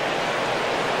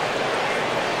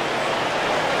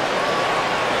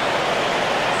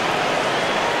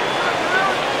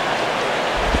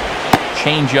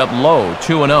 Change up low,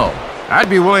 2-0. I'd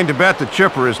be willing to bet the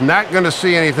Chipper is not going to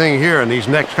see anything here in these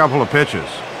next couple of pitches.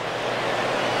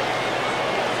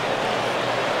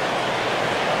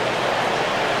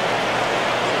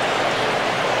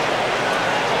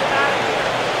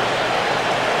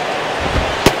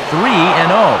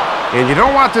 And And you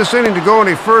don't want this inning to go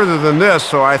any further than this,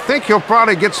 so I think he'll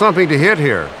probably get something to hit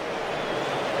here.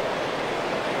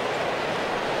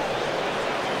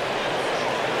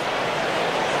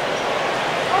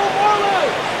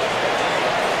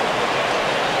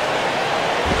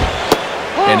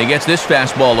 And he gets this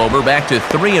fastball over, back to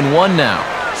 3-1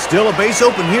 now. Still a base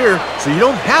open here, so you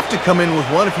don't have to come in with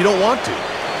one if you don't want to.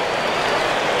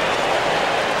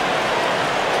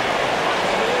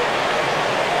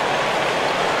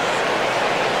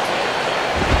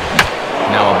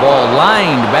 Now a ball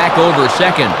lined back over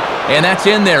second, and that's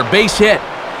in there, base hit.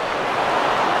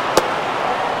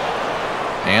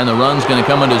 And the run's going to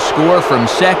come in to score from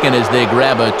second as they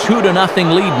grab a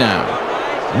 2-0 lead now.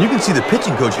 And you can see the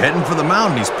pitching coach heading for the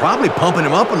mound. He's probably pumping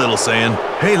him up a little, saying,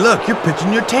 "Hey, look, you're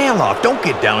pitching your tail off. Don't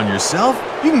get down on yourself.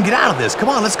 You can get out of this. Come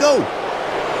on, let's go."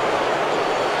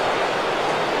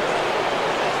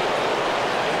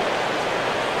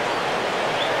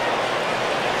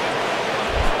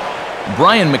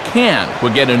 Brian McCann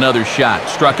would get another shot.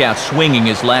 Struck out swinging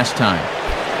his last time.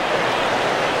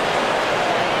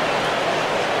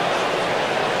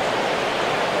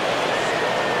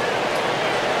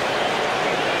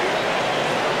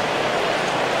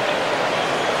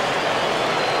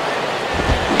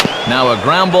 Now a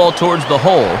ground ball towards the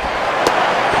hole.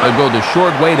 They'll go the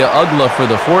short way to Ugla for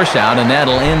the force out, and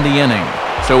that'll end the inning.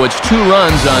 So it's 2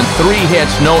 runs on 3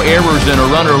 hits, no errors, and a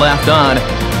runner left on.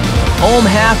 Home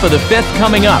half of the 5th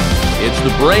coming up. It's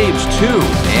the Braves 2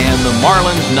 and the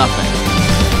Marlins nothing.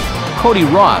 Cody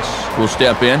Ross will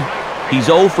step in. He's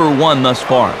 0 for 1 thus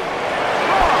far.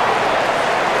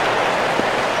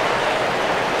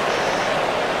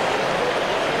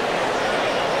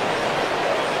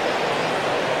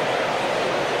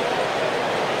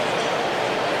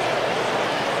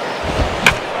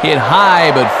 Hit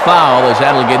high but foul as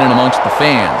that'll get in amongst the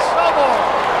fans.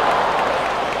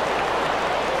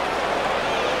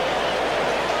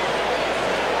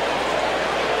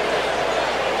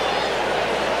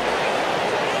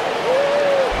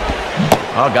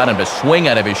 Oh, got him to swing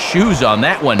out of his shoes on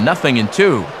that one.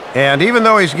 0-2. And even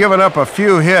though he's given up a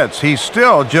few hits, he's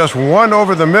still just 1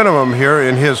 over the minimum here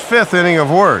in his 5th inning of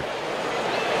work.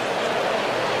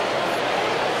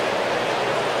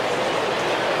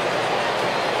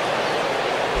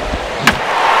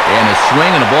 And a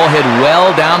swing and a ball hit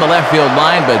well down the left field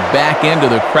line, but back into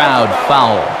the crowd,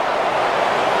 foul.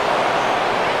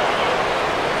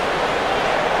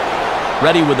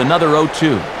 Ready with another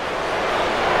 0-2.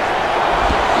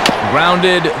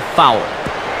 Grounded, foul.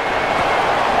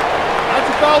 That's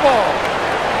a foul ball.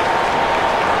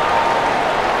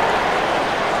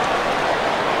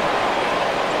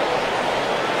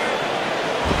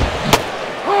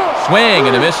 Swing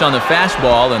and a miss on the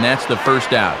fastball, and that's the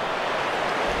first out.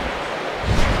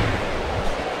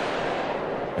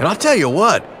 And I'll tell you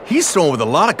what, he's throwing with a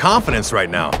lot of confidence right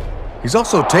now. He's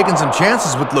also taking some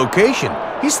chances with location.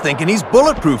 He's thinking he's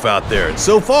bulletproof out there, and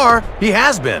so far, he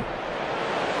has been.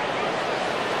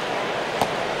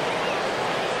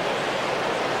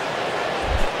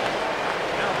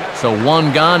 So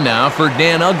 1 gone now for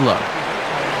Dan Ugla.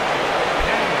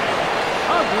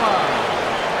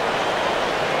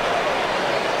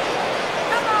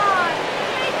 Come on,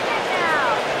 face it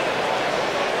now.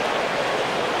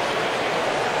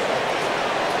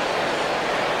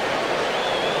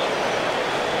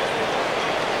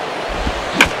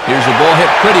 Here's a ball hit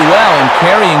pretty well and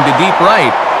carrying to deep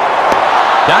right.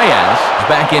 Diaz is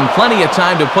back in plenty of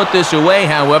time to put this away,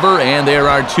 however, and there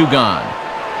are 2 gone.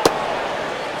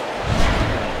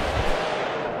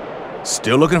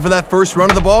 Still looking for that first run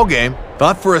of the ball game.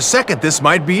 Thought for a second this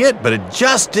might be it, but it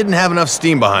just didn't have enough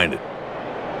steam behind it.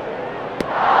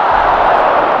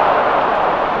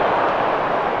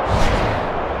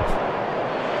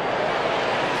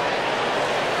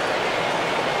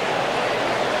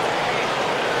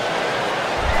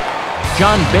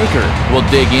 John Baker will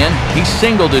dig in. He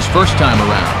singled his first time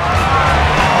around.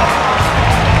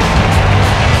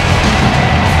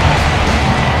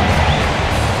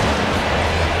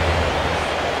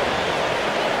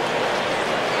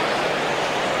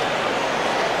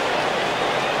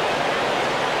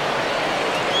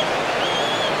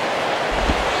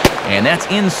 And that's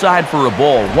inside for a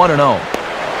ball, 1-0.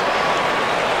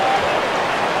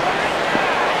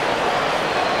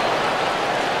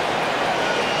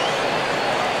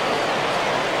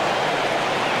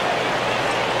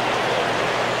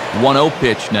 One-0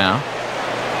 pitch now.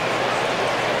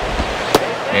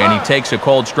 And he takes a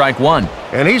cold strike one.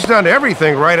 And he's done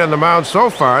everything right on the mound so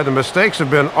far. The mistakes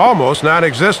have been almost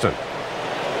non-existent.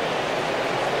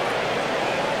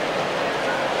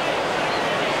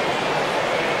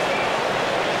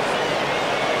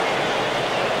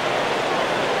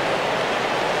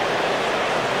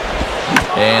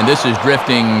 And this is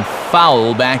drifting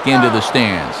foul back into the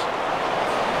stands.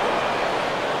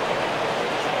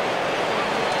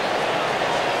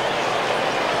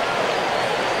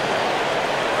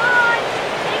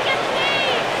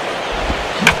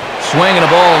 Swinging a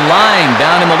ball line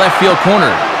down in the left field corner.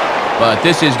 But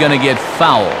this is going to get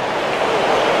foul.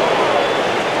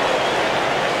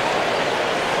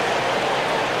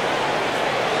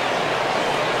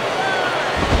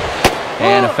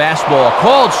 And a fastball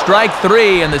called strike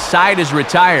three, and the side is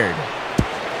retired.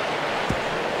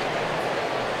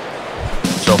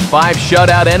 So 5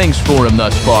 shutout innings for him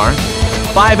thus far.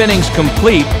 5 innings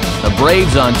complete. The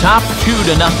Braves on top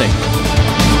 2-0.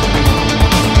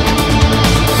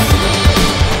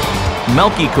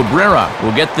 Melky Cabrera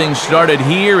will get things started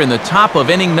here in the top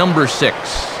of inning number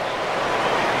 6.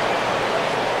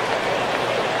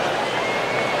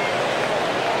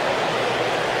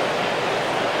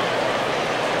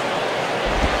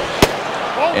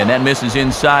 And that misses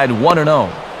inside, 1-0.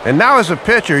 And now as a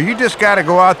pitcher, you just got to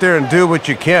go out there and do what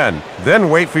you can. Then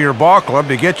wait for your ball club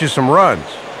to get you some runs.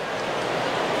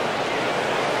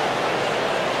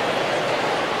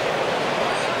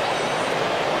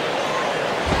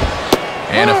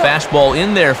 And a fastball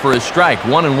in there for a strike,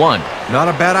 1-1. Not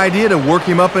a bad idea to work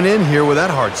him up and in here with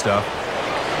that hard stuff.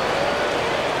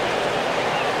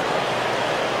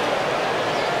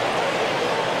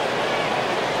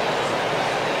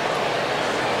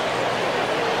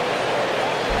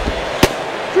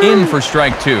 In for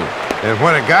strike 2. And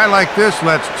when a guy like this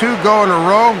lets 2 go in a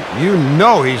row, you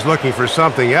know he's looking for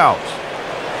something else.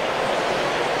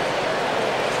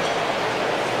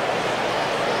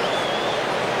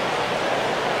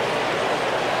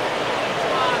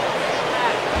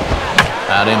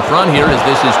 Out in front here as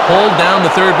this is pulled down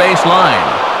the third base line.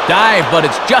 Dive, but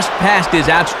it's just past his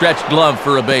outstretched glove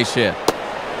for a base hit.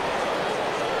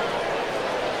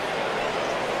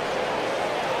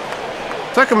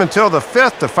 Took him until the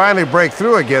 5th to finally break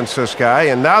through against this guy,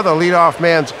 and now the leadoff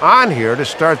man's on here to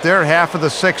start their half of the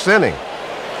 6th inning.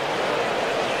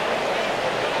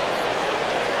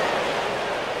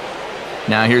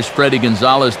 Now here's Freddie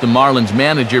Gonzalez, the Marlins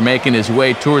manager, making his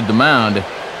way toward the mound.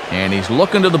 And he's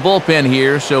looking to the bullpen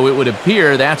here, so it would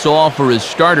appear that's all for his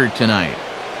starter tonight.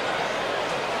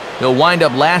 He'll wind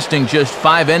up lasting just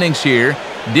 5 innings here.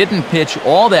 Didn't pitch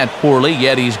all that poorly,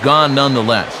 yet he's gone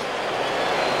nonetheless.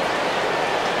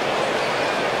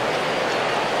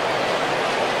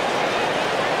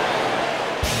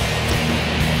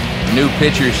 New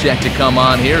pitcher set to come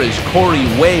on here as Corey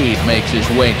Wade makes his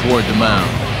way toward the mound.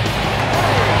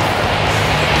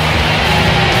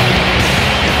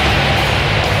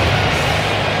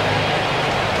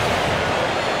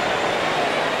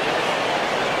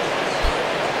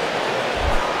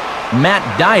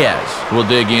 Matt Diaz will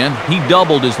dig in. He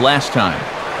doubled his last time.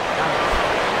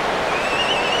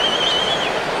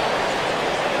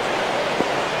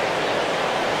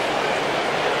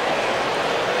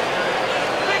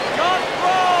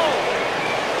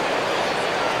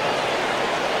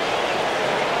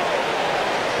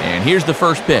 And here's the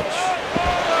first pitch.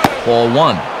 Ball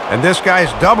 1. And this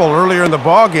guy's double earlier in the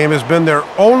ball game has been their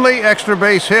only extra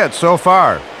base hit so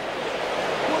far.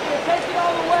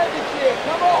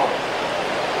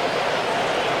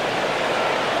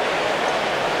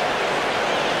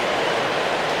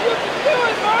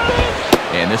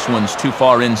 And this one's too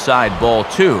far inside, ball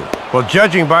 2. Well,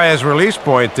 judging by his release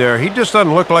point there, he just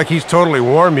doesn't look like he's totally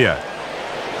warm yet.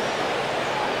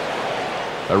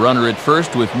 A runner at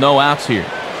first with no outs here.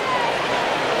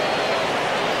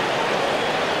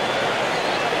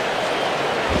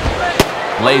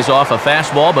 Lays off a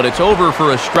fastball, but it's over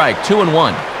for a strike,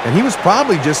 2-1. And he was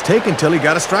probably just taken till he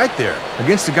got a strike there.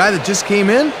 Against a guy that just came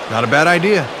in, not a bad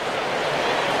idea.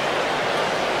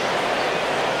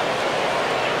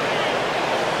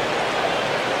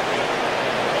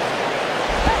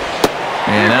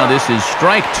 And now this is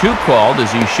strike 2 called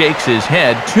as he shakes his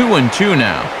head. 2-2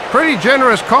 now. Pretty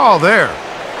generous call there.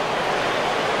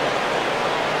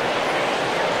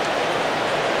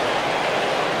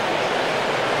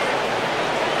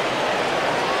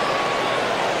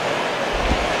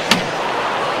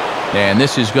 And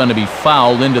this is going to be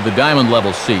fouled into the diamond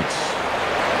level seats.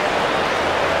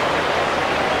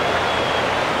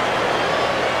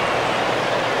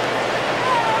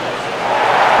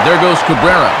 There goes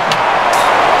Cabrera.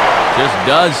 Just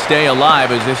does stay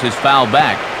alive as this is fouled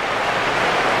back.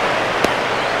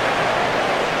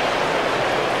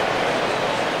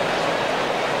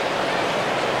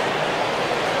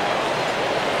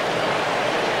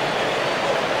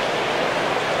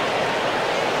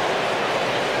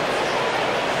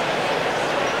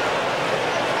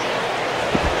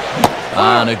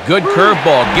 And a good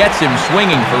curveball gets him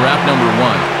swinging for out number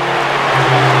 1.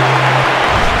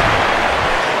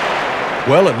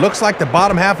 Well, it looks like the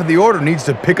bottom half of the order needs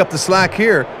to pick up the slack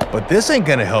here, but this ain't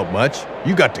gonna help much.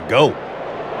 You got to go.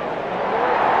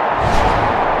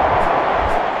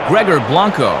 Gregor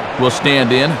Blanco will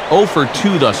stand in, 0 for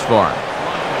 2 thus far.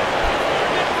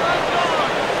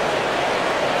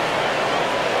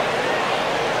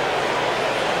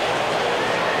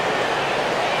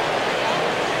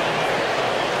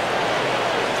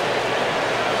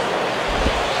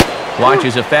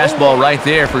 Watches a fastball right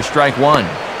there for strike 1.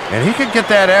 And he could get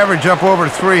that average up over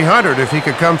 300 if he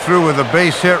could come through with a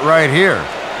base hit right here.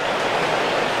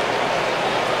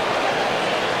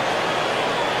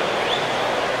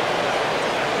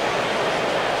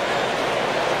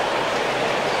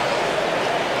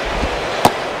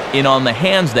 In on the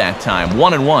hands that time,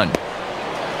 1-1.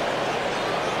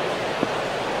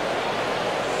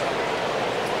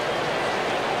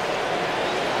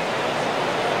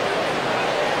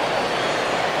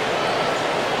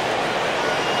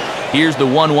 Here's the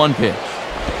 1-1 pitch.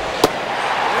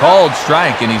 Called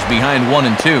strike, and he's behind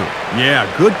 1-2. Yeah,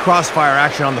 good crossfire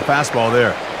action on the fastball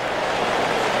there.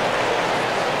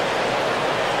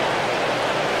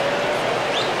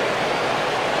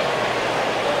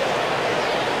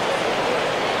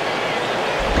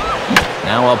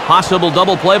 Now a possible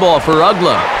double play ball for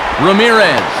Ugla.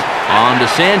 Ramirez on to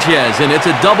Sanchez, and it's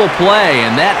a double play,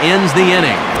 and that ends the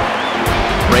inning.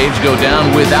 Braves go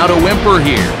down without a whimper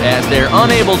here as they're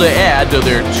unable to add to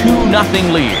their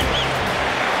 2-0 lead.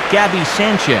 Gabby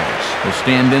Sanchez will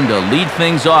stand in to lead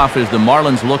things off as the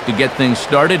Marlins look to get things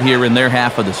started here in their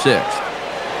half of the 6th.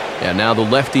 And now the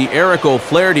lefty Eric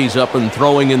O'Flaherty's up and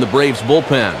throwing in the Braves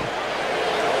bullpen.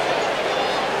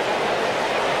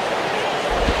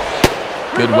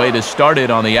 Good way to start it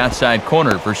on the outside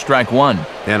corner for strike 1.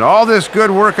 And all this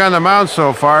good work on the mound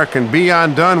so far can be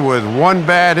undone with one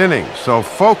bad inning. So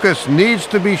focus needs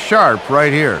to be sharp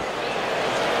right here.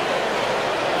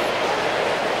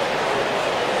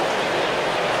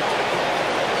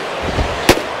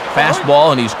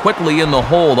 Fastball, and he's quickly in the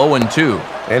hole, 0-2.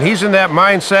 And he's in that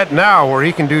mindset now where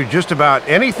he can do just about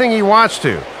anything he wants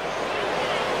to.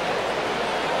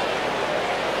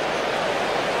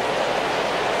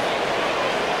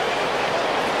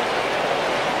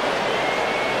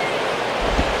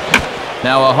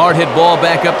 Now a hard hit ball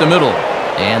back up the middle.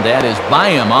 And that is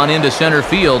by him on into center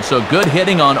field. So good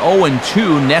hitting on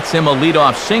 0-2 nets him a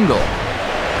leadoff single.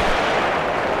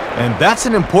 And that's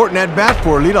an important at-bat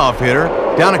for a leadoff hitter.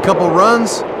 Down a couple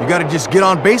runs, you got to just get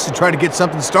on base and try to get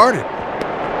something started.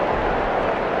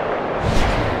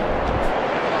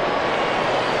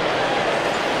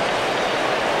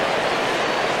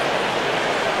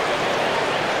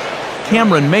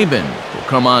 Cameron Maben will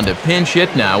come on to pinch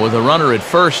hit now with a runner at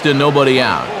first and nobody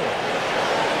out.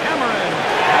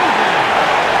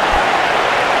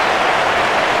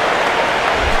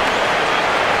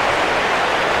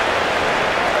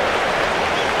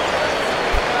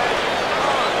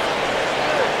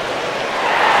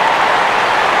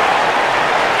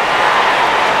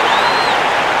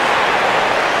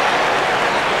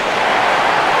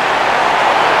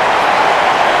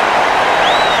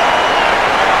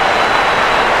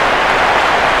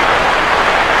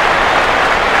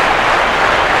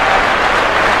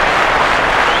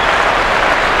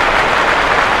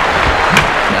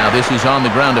 This is on the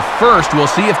ground to first. We'll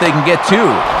see if they can get 2.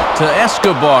 To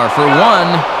Escobar for 1.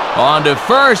 On to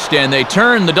first, and they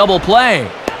turn the double play.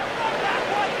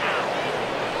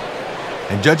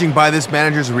 And judging by this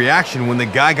manager's reaction when the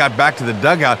guy got back to the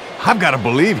dugout, I've got to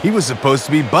believe he was supposed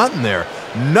to be bunting there.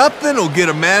 Nothing will get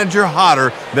a manager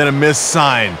hotter than a missed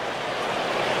sign.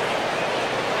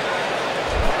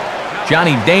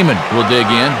 Johnny Damon will dig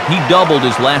in. He doubled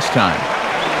his last time.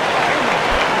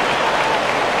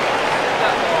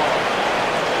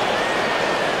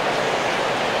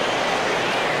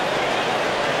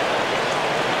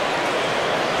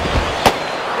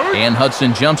 And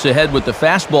Hudson jumps ahead with the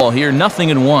fastball here,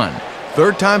 0-1.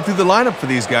 Third time through the lineup for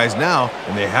these guys now,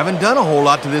 and they haven't done a whole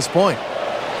lot to this point.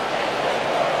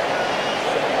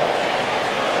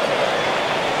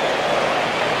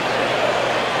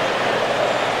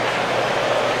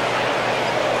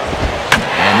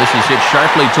 And this is hit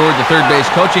sharply toward the third base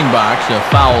coaching box, a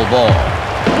foul ball.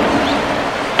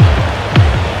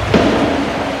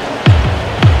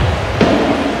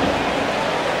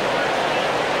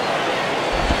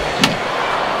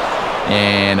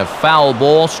 And a foul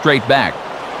ball straight back.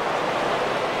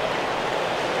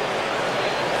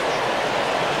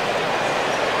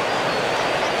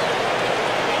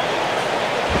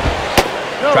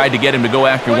 Tried to get him to go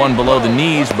after one below the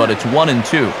knees, but it's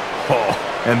 1-2.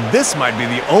 Oh, and this might be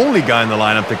the only guy in the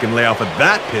lineup that can lay off at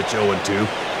that pitch 0-2.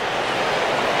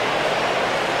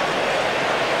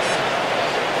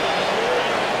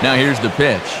 Now here's the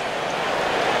pitch.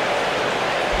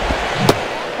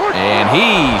 And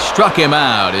he struck him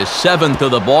out, his 7th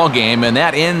of the ball game, and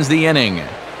that ends the inning.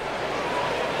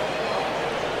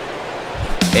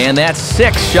 And that's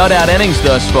 6 shutout innings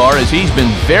thus far, as he's been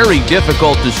very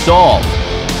difficult to solve.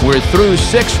 We're through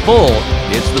 6 full.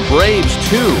 It's the Braves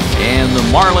 2 and the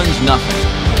Marlins 0.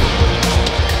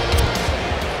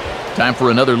 Time for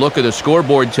another look at the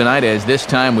scoreboard tonight, as this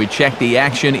time we check the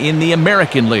action in the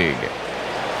American League.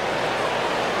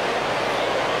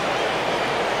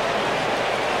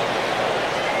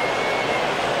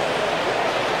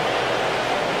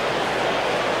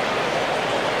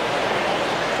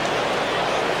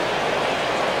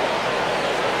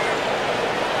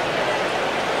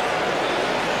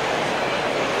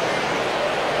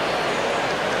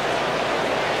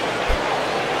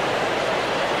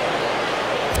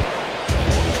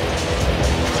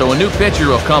 So a new pitcher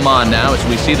will come on now as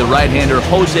we see the right-hander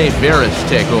Jose Veras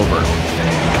take over.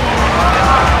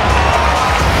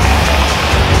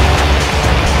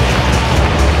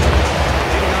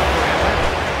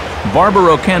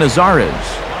 Barbaro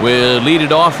Canizares will lead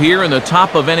it off here in the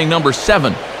top of inning number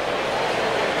 7.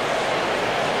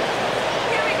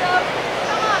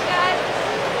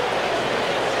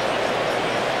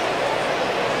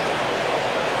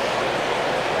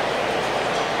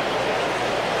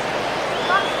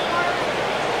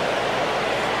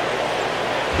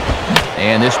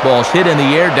 And this ball's hit in the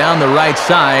air down the right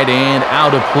side and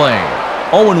out of play.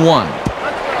 0-1.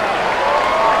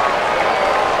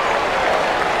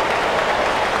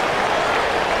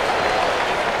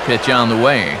 Pitch on the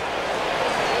way.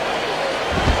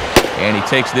 And he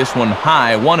takes this one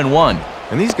high, 1-1.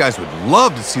 And these guys would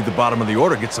love to see the bottom of the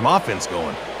order get some offense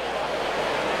going.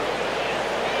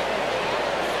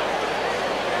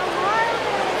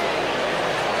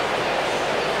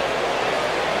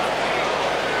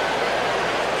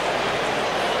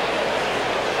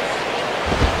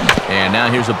 And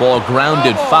now here's a ball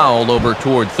grounded foul over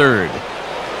toward third.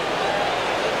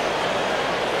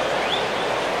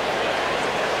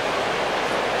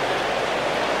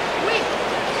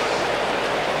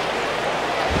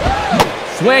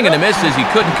 Swing and a miss as he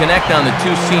couldn't connect on the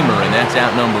two-seamer, and that's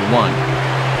out number 1.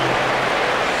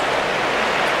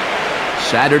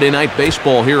 Saturday Night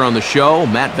Baseball here on the show.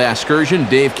 Matt Vasgersian,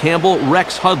 Dave Campbell,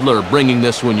 Rex Hudler bringing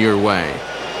this one your way.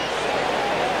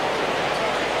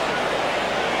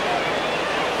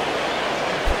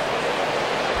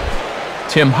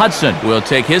 Tim Hudson will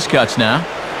take his cuts now.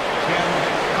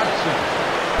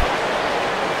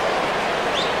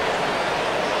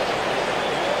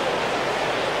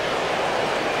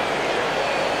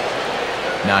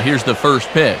 Now here's the first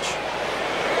pitch.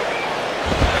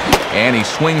 And he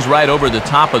swings right over the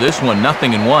top of this one,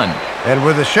 0-1. And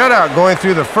with the shutout going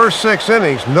through the first 6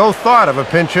 innings, no thought of a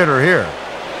pinch hitter here.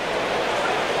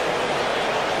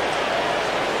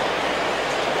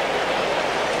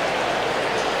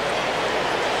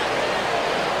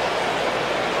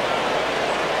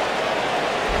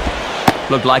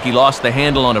 Looked like he lost the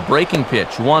handle on a breaking pitch,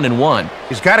 1-1.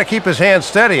 He's got to keep his hand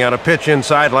steady on a pitch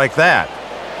inside like that.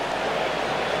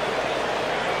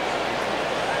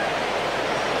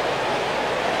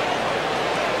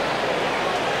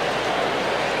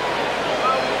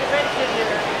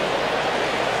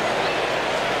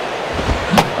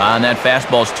 And that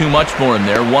fastball's too much for him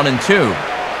there, 1-2.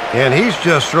 And he's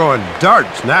just throwing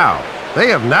darts now. They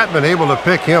have not been able to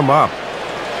pick him up.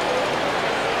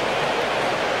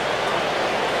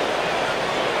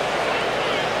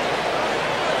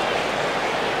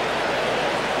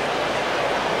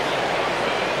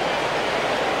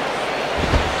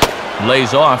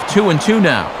 Lays off 2-2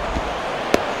 now.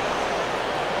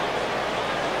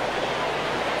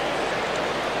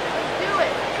 Do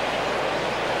it.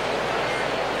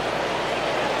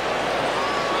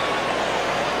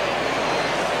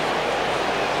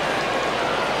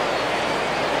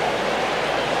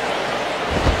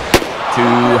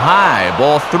 Too high,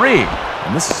 ball 3.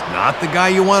 And this is not the guy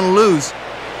you want to lose.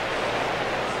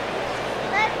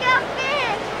 Let's go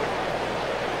fish.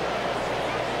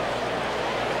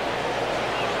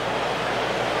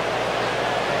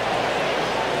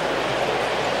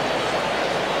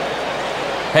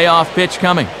 Payoff pitch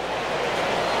coming.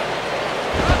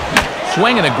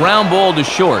 Swinging a ground ball to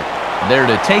short. There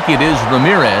to take it is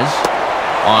Ramirez.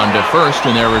 On to first,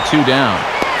 and there were 2 down.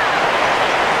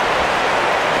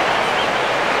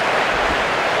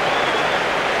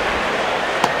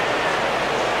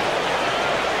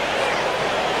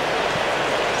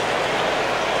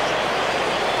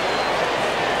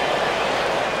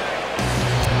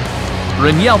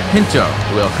 Raniel Pinto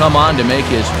will come on to make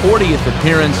his 40th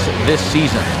appearance this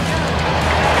season.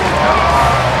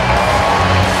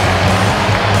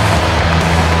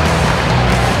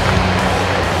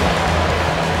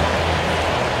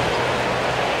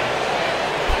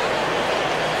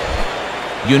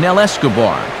 Yunel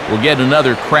Escobar will get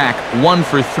another crack, 1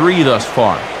 for 3 thus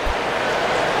far.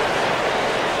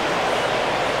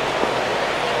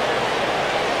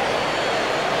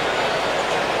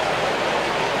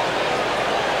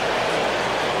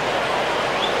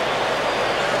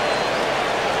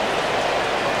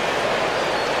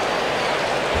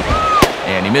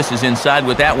 And he misses inside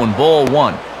with that one, ball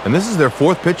 1. And this is their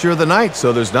 4th pitcher of the night,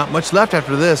 so there's not much left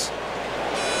after this.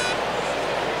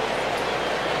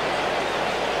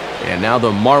 And now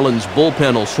the Marlins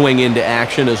bullpen will swing into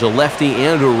action as a lefty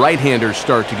and a right-hander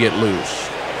start to get loose.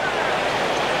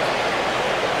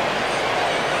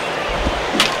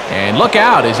 And look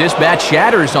out as this bat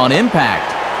shatters on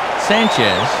impact.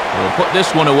 Sanchez will put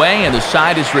this one away, and the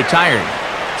side is retired.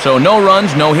 So no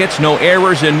runs, no hits, no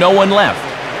errors, and no one left.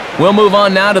 We'll move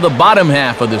on now to the bottom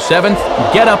half of the 7th.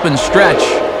 Get up and stretch.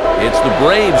 It's the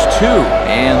Braves 2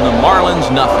 and the Marlins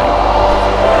nothing.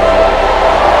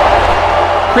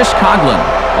 Chris Coughlin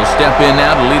will step in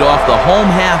now to lead off the home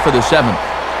half of the 7th.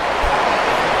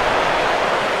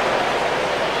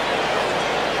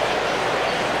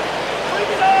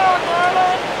 Bring it on,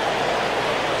 Marlins.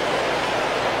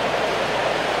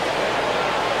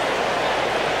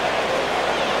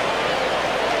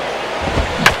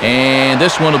 And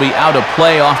this one will be out of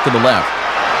play off to the left.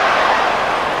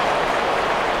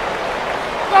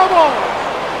 Go ball.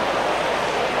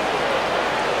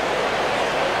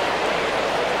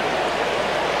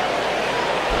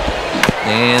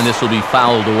 And this will be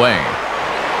fouled away.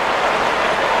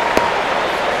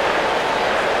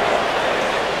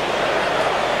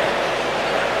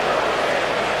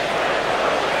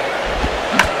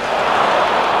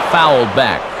 Fouled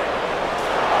back.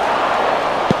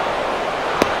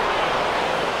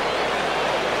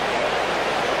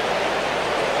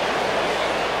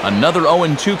 Another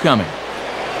 0-2 coming.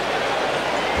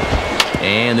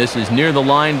 And this is near the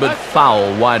line, but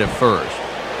foul wide of first.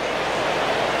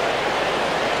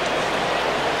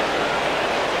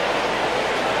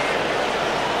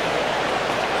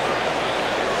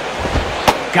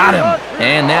 Got him.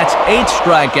 And that's 8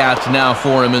 strikeouts now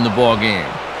for him in the ball game.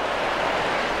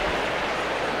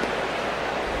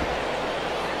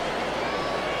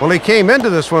 Well, he came into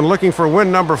this one looking for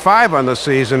win number 5 on the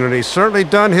season, and he's certainly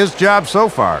done his job so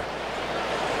far.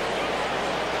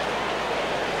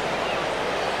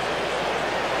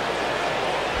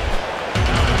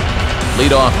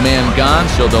 Leadoff man gone,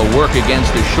 so they'll work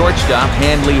against the shortstop,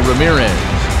 Hanley Ramirez.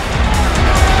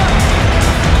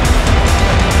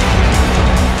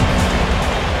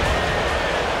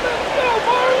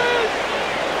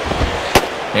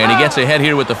 And he gets ahead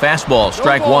here with the fastball,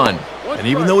 strike 1. And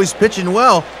even though he's pitching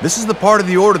well, this is the part of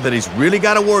the order that he's really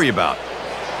got to worry about.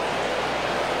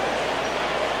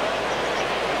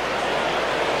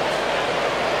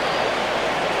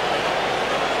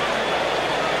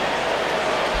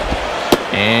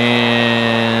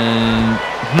 And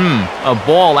a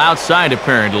ball outside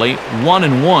apparently,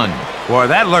 1-1. Boy,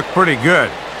 that looked pretty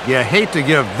good. You hate to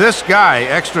give this guy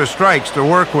extra strikes to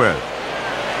work with.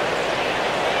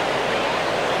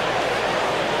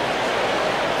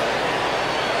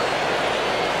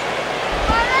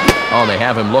 Oh, they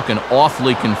have him looking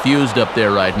awfully confused up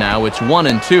there right now. It's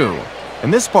 1-2.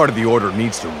 And this part of the order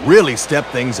needs to really step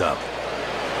things up.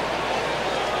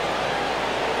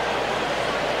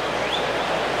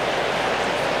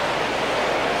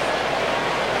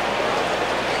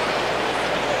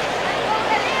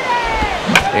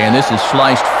 And this is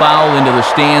sliced foul into the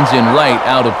stands in right,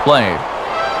 out of play.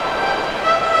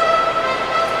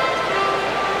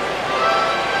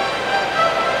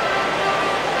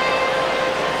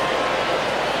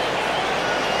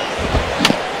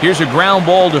 Here's a ground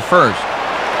ball to first.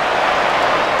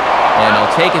 And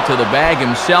he'll take it to the bag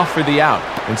himself for the out.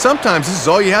 And sometimes this is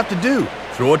all you have to do.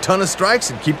 Throw a ton of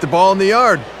strikes and keep the ball in the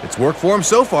yard. It's worked for him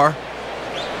so far.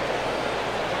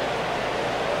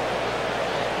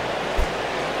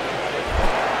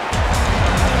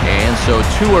 And so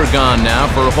 2 are gone now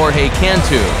for Jorge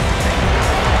Cantu.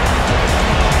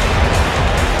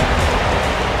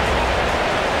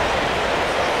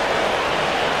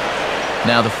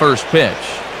 Now the first pitch.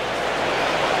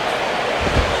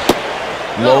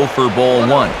 Low for ball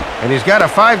 1. And he's got a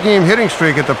 5-game hitting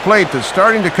streak at the plate that's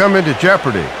starting to come into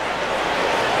jeopardy.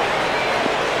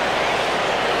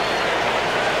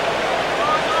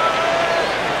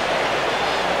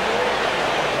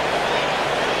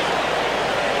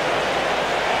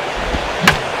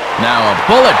 Now a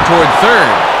bullet toward third.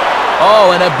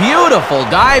 Oh, and a beautiful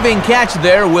diving catch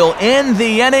there will end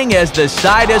the inning as the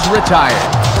side is retired.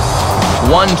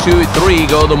 1, 2, 3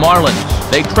 go the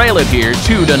Marlins. They trail it here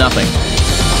 2-0.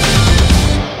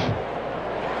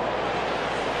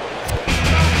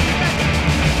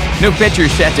 New pitcher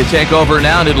set to take over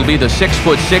now, and it'll be the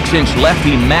 6'6"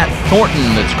 lefty Matt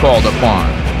Thornton that's called upon.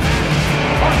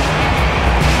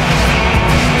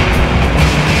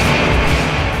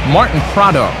 Martin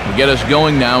Prado will get us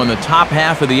going now in the top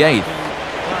half of the 8th.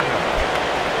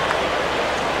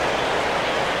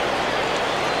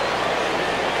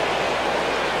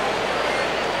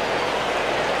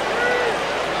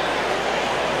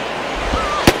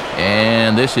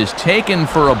 And this is taken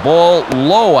for a ball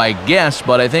low, I guess,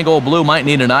 but I think Old Blue might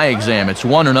need an eye exam. It's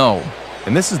 1-0.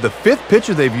 And this is the 5th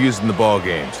pitcher they've used in the ball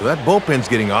game, so that bullpen's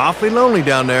getting awfully lonely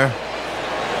down there.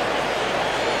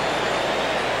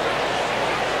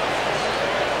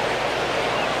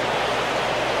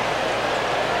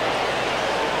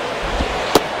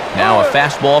 Now a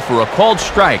fastball for a called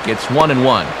strike. It's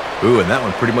 1-1. Ooh, and that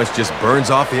one pretty much just burns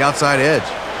off the outside edge.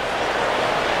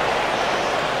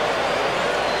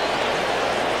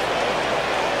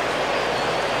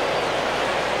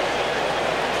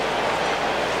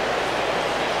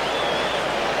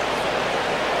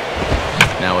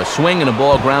 Now a swing and a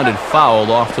ball grounded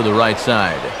foul off to the right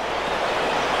side.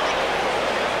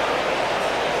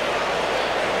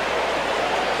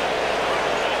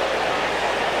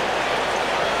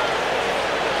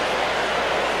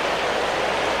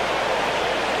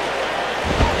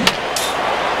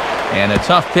 And a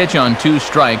tough pitch on 2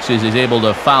 strikes as he's able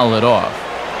to foul it off.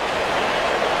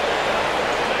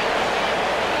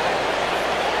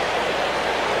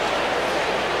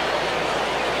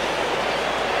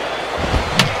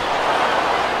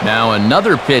 Now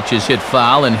another pitch is hit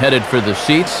foul and headed for the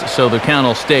seats, so the count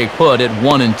will stay put at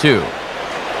 1-2.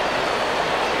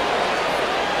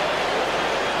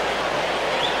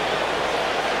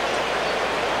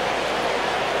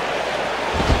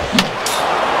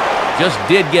 Just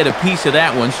did get a piece of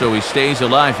that one, so he stays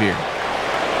alive here.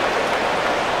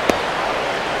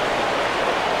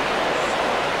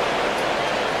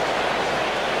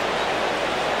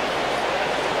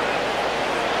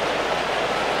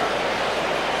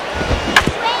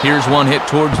 Here's one hit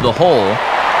towards the hole.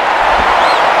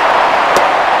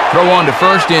 Throw on to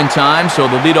first in time, so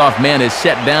the leadoff man is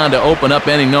set down to open up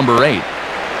inning number 8.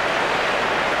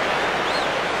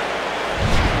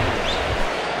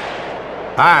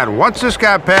 And once this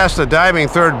got past the diving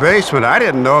third baseman, I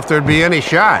didn't know if there'd be any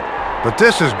shot. But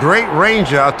this is great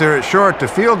range out there at short to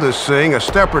field this thing, a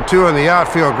step or 2 in the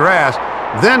outfield grass,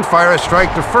 then fire a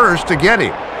strike to first to get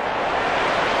him.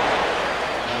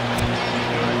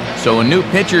 So a new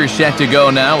pitcher set to go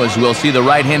now, as we'll see the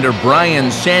right-hander Brian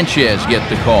Sanchez get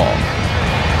the call.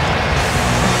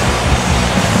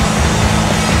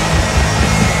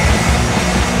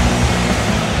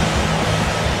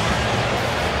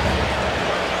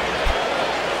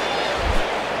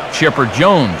 Chipper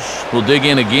Jones will dig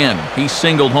in again. He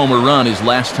singled homer run his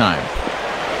last time.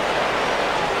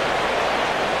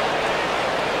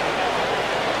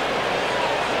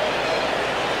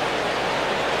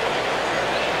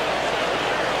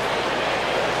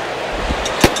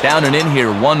 Down and in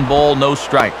here, 1 ball, no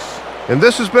strikes. And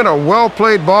this has been a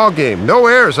well-played ball game. No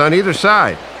errors on either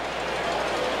side.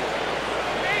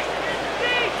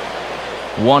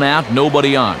 1 out,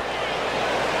 nobody on.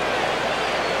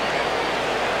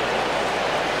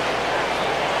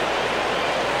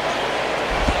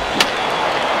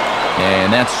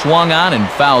 And that's swung on and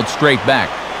fouled straight back.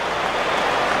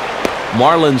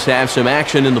 Marlins have some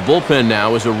action in the bullpen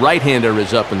now as a right-hander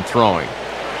is up and throwing.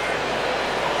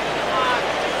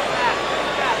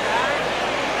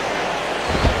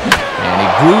 And he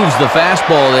grooves the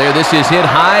fastball there. This is hit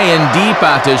high and deep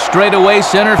out to straightaway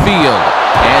center field.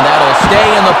 And that'll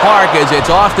stay in the park as it's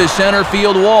off the center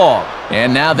field wall.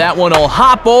 And now that one will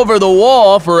hop over the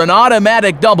wall for an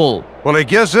automatic double. Well, he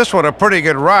gives this one a pretty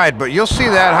good ride, but you'll see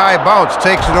that high bounce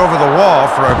takes it over the wall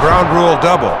for a ground rule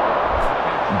double.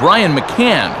 Brian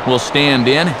McCann will stand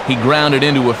in. He grounded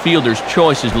into a fielder's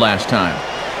choices last time.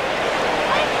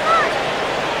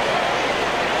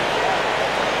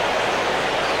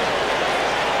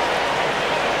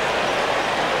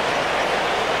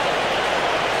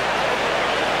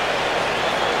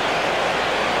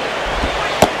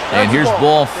 And here's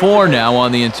ball 4 now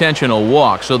on the intentional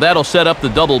walk. So that'll set up the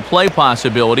double play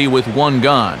possibility with one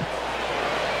gone.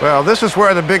 Well, this is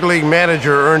where the big league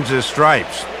manager earns his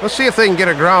stripes. Let's see if they can get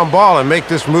a ground ball and make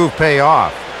this move pay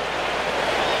off.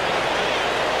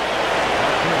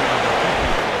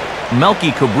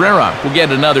 Melky Cabrera will get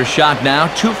another shot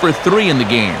now. 2 for 3 in the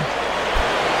game.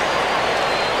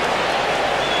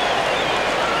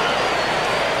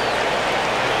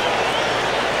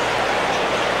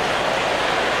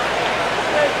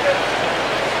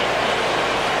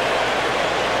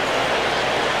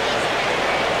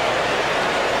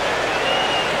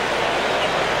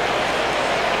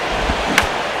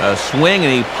 A swing,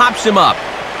 and he pops him up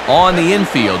on the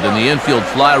infield, and the infield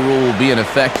fly rule will be in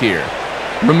effect here.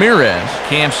 Ramirez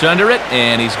camps under it,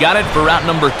 and he's got it for route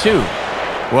number 2.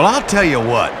 Well, I'll tell you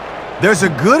what. There's a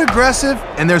good aggressive,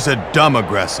 and there's a dumb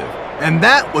aggressive. And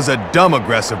that was a dumb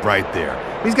aggressive right there.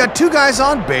 He's got 2 guys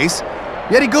on base,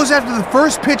 yet he goes after the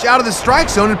first pitch out of the strike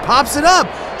zone and pops it up.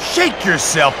 Shake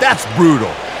yourself. That's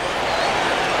brutal.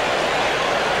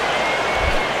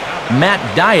 Matt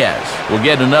Diaz will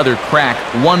get another crack.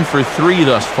 1 for 3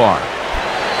 thus far.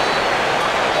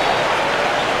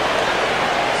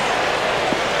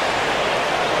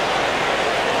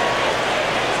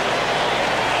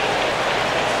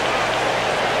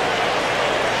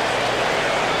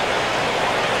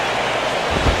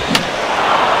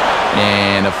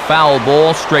 And a foul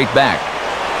ball straight back.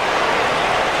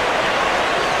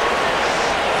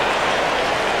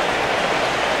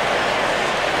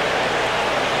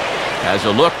 Has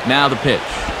a look, now the pitch.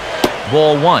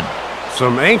 Ball 1.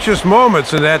 Some anxious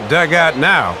moments in that dugout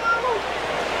now.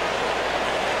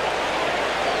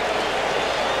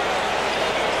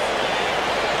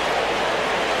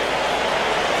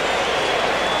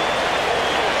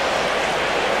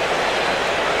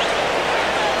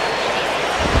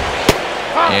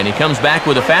 And he comes back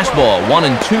with a fastball.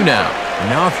 1-2 now. And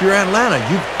now if you're Atlanta,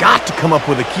 you've got to come up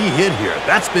with a key hit here.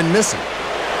 That's been missing.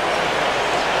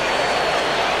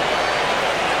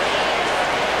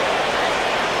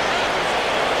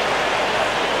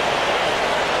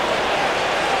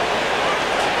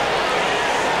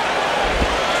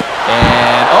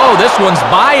 This one's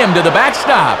by him to the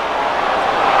backstop.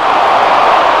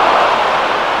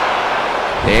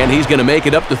 And he's going to make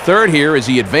it up to third here as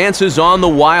he advances on the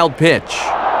wild pitch.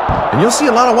 And you'll see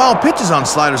a lot of wild pitches on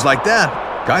sliders like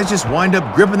that. Guys just wind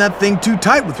up gripping that thing too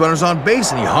tight with runners on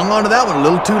base, and he hung on to that one a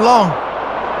little too long.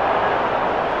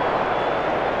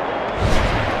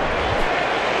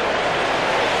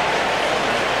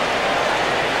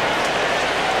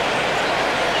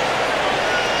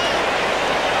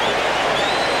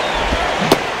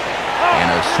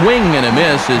 Swing and a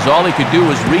miss, as all he could do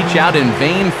was reach out in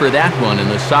vain for that one, and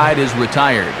the side is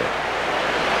retired.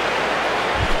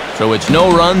 So it's no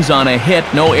runs on a hit,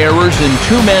 no errors, and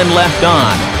 2 men left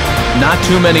on. Not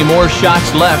too many more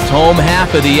shots left. Home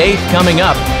half of the 8th coming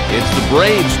up. It's the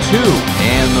Braves 2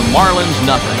 and the Marlins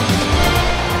nothing.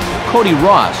 Cody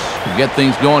Ross will get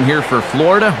things going here for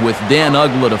Florida with Dan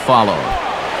Uggla to follow.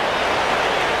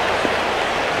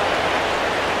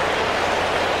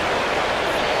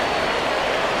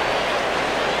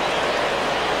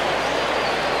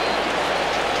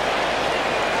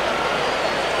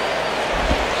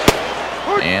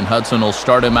 And Hudson will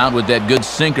start him out with that good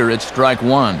sinker at strike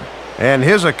 1. And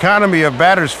his economy of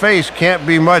batter's face can't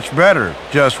be much better.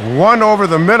 Just 1 over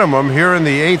the minimum here in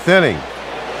the 8th inning.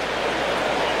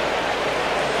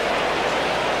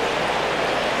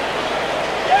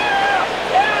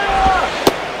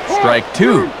 Strike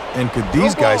 2. And could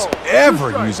these guys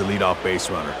ever use a leadoff base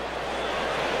runner?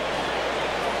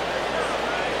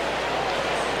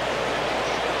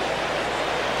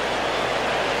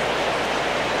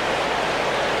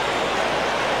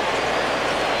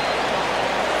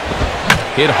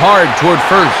 Hit hard toward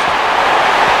first.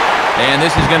 And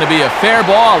this is going to be a fair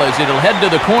ball as it'll head to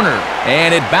the corner.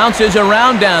 And it bounces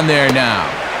around down there now.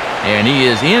 And he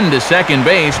is into second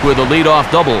base with a leadoff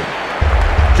double.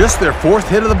 Just their fourth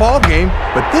hit of the ball game,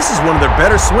 but this is one of their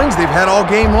better swings they've had all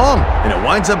game long, and it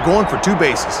winds up going for 2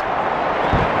 bases.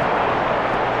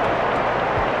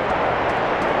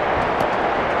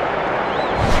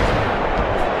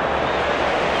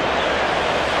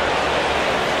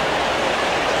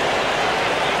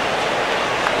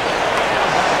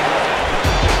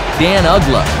 Dan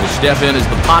Ugla will step in as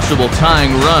the possible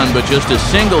tying run, but just a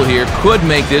single here could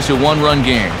make this a one-run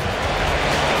game.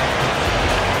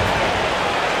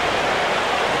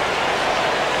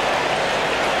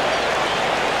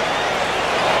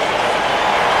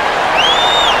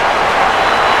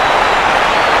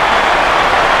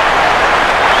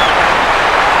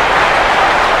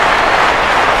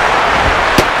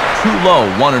 Too low,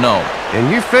 1-0. And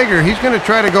you figure he's going to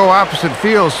try to go opposite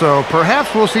field, so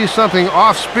perhaps we'll see something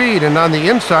off speed and on the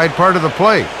inside part of the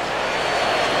plate.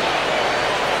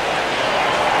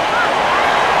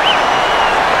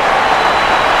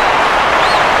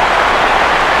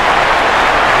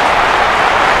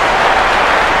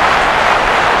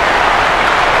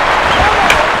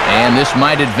 And this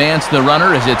might advance the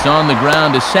runner as it's on the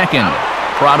ground to second.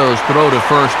 Prado's throw to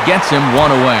first gets him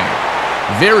 1 away.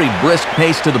 Very brisk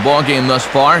pace to the ballgame thus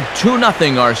far.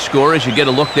 2-0 our score as you get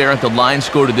a look there at the line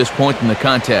score to this point in the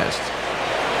contest.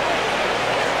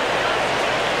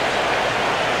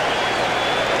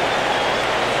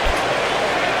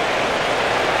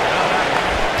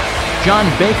 John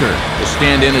Baker will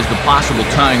stand in as the possible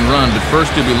tying run, but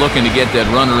first he'll be looking to get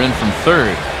that runner in from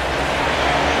third.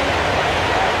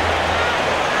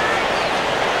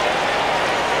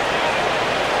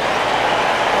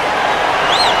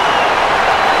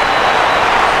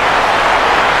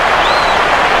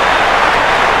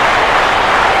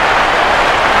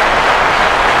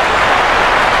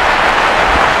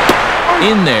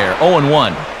 In there,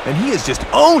 0-1. And he has just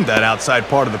owned that outside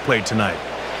part of the plate tonight.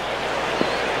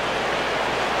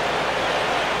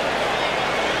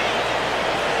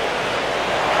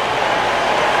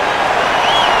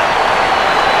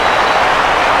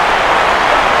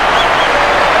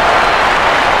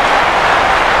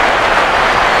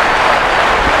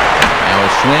 Now a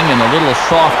swing and a little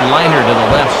soft liner to the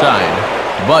left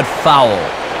side, but foul.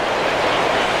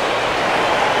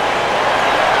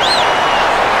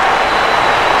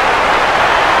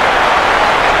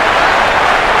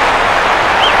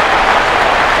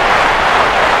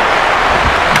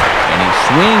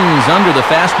 Swings under the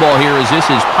fastball here as this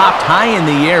is popped high in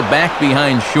the air back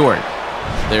behind short.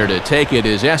 There to take it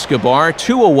is Escobar,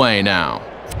 2 away now.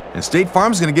 And State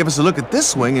Farm's going to give us a look at this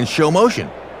swing in show motion.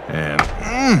 And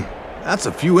that's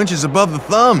a few inches above the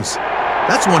thumbs.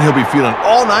 That's one he'll be feeling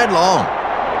all night long.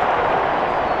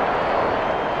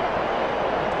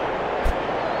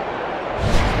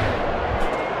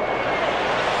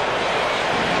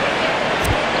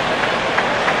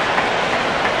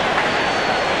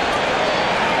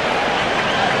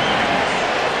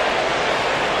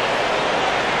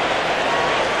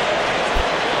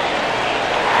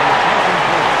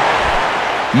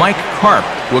 Mike Karp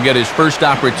will get his first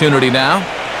opportunity now.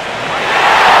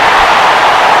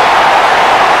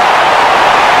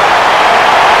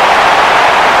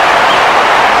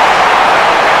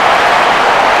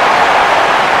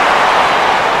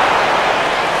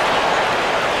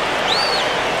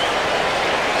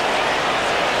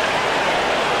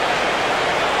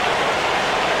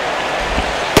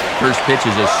 First pitch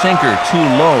is a sinker, too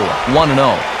low,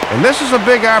 1-0. And this is a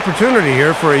big opportunity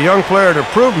here for a young player to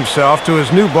prove himself to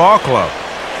his new ball club.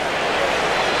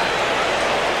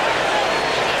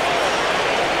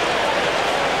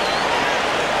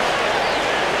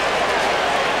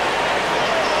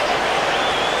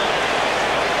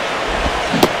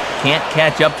 Can't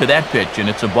catch up to that pitch, and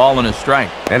it's a ball and a strike.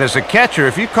 And as a catcher,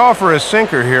 if you call for a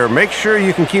sinker here, make sure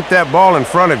you can keep that ball in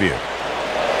front of you.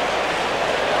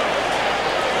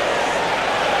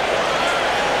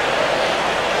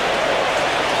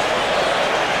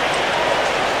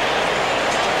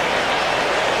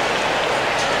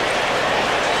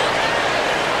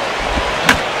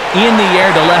 In the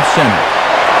air to left center.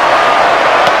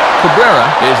 Cabrera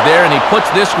is there, and he puts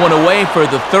this one away for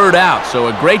the third out. So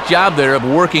a great job there of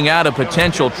working out a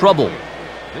potential trouble.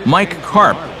 Mike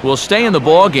Karp will stay in the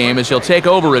ball game as he'll take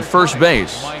over at first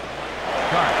base.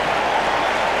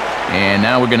 And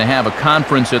now we're going to have a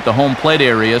conference at the home plate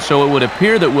area, so it would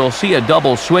appear that we'll see a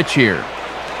double switch here.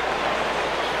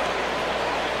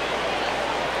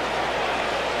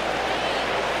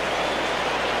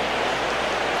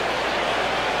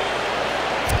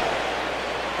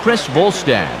 Chris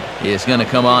Volstad is going to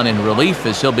come on in relief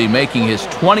as he'll be making his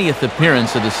 20th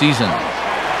appearance of the season. Your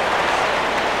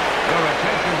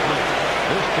attention, please.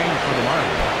 This team for the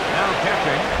Marlins. Now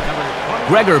catching number 20.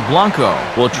 Gregor Blanco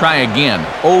will try again,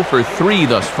 0 for 3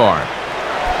 thus far.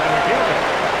 Center fielder,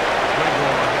 Gregor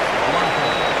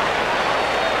Blanco.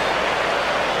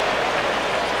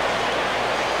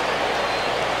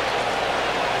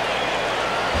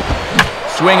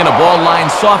 Swinging a ball line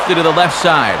softly to the left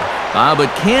side.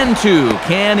 But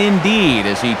can indeed,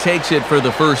 as he takes it for the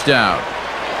first out.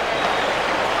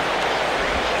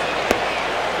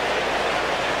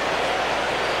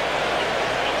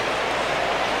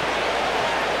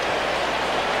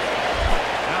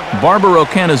 Barbaro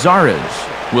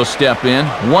Canizares will step in,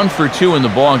 1 for 2 in the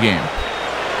ballgame.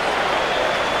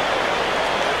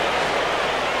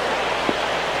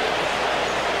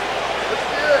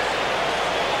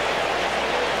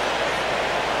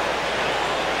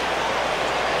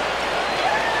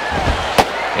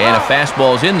 And a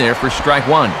fastball's in there for strike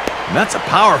 1. And that's a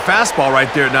power fastball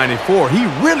right there at 94. He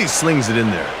really slings it in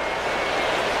there.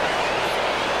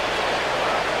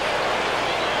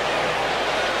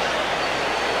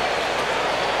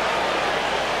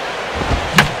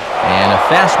 And a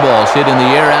fastball's hit in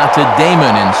the air out to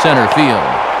Damon in center field.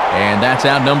 And that's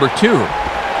out number 2.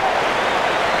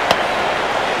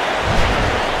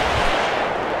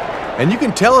 And you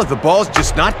can tell that the ball's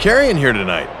just not carrying here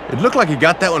tonight. It looked like he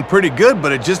got that one pretty good,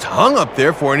 but it just hung up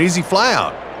there for an easy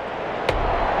flyout.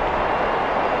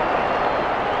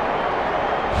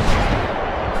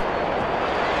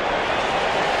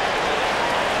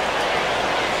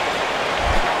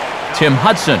 Tim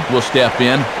Hudson will step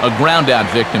in, a ground-out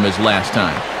victim as last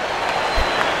time.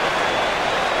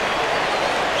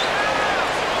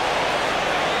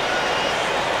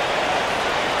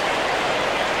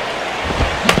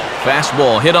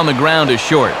 Fastball hit on the ground is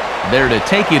short. There to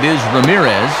take it is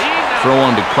Ramirez. Throw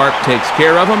on to Karp takes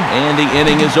care of him, and the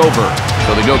inning is over.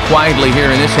 So they go quietly here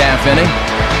in this half inning.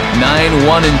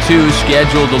 9-1-2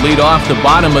 scheduled to lead off the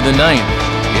bottom of the ninth.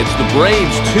 It's the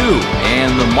Braves 2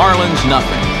 and the Marlins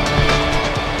nothing.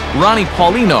 Ronnie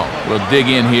Paulino will dig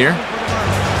in here.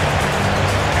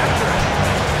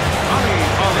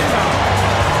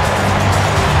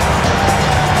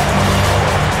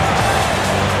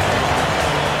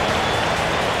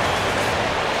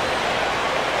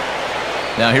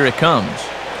 Now here it comes.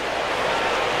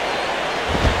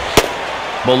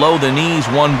 Below the knees,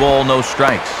 1 ball, no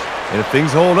strikes. And if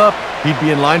things hold up, he'd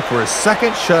be in line for his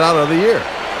second shutout of the year.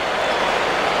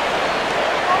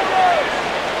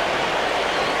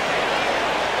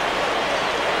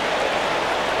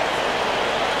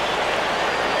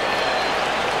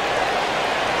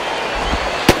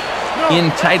 In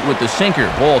tight with the sinker,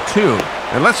 ball 2.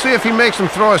 And let's see if he makes him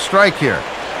throw a strike here.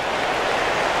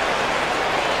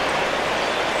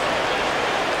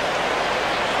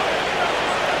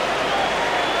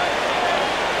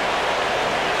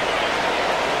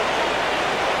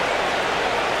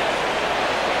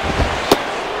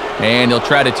 And he'll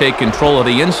try to take control of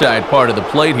the inside part of the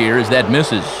plate here as that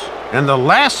misses. And the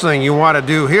last thing you want to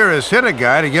do here is hit a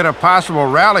guy to get a possible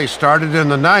rally started in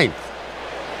the ninth.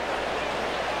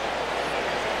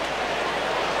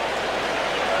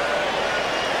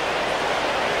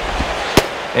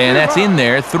 And that's in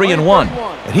there, 3-1.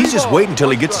 And he's just waiting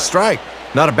until he gets a strike.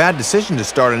 Not a bad decision to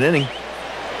start an inning.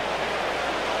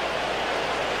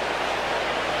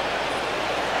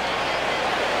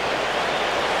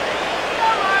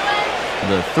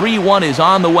 The 3-1 is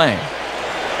on the way.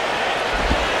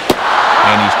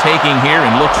 And he's taking here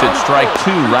and looks at strike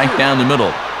 2 right down the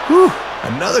middle. Whew,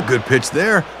 another good pitch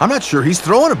there. I'm not sure he's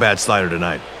throwing a bad slider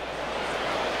tonight.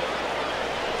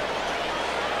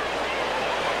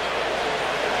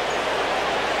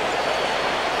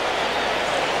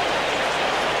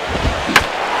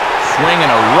 Swinging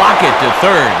a rocket to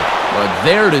third. But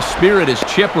there to spirit his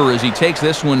chipper as he takes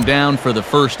this one down for the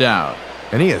first out.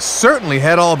 And he has certainly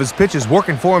had all of his pitches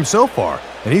working for him so far.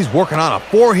 And he's working on a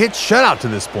 4-hit shutout to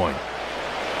this point.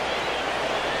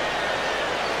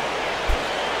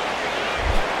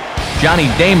 Johnny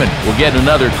Damon will get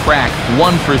another crack,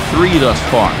 1 for 3 thus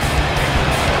far.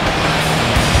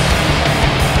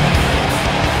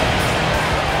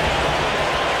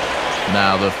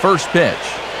 Now the first pitch.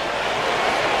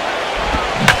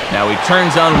 Now he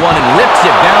turns on one and rips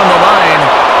it down the line.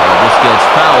 This gets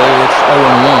foul. It's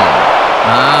 0-1.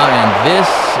 And this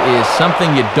is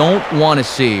something you don't want to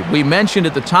see. We mentioned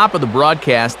at the top of the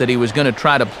broadcast that he was going to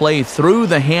try to play through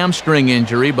the hamstring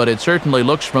injury, but it certainly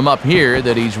looks from up here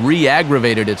that he's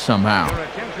re-aggravated it somehow.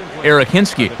 Eric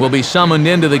Hinsky will be summoned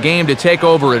into the game to take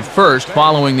over at first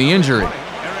following the injury.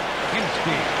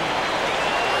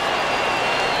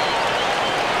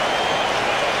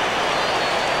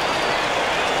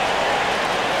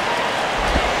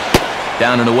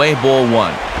 Down and away, ball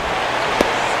 1.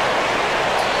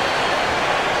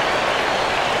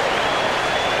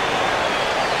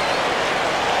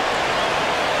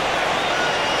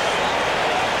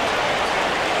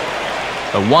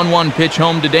 A 1-1 pitch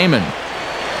home to Damon.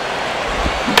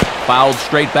 Fouled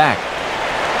straight back.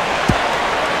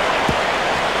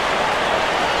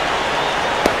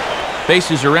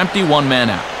 Bases are empty, 1 man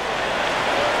out.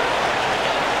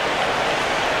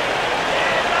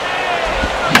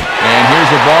 And here's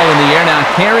a ball in the air now,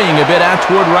 carrying a bit out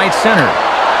toward right center.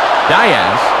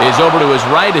 Diaz is over to his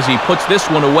right as he puts this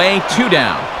one away, 2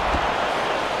 down.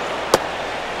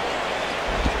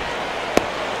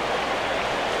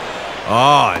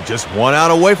 Ah, just 1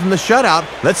 out away from the shutout.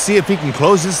 Let's see if he can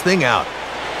close this thing out.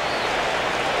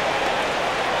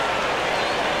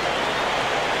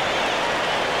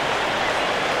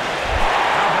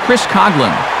 Chris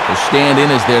Coughlin will stand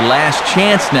in as their last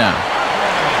chance now.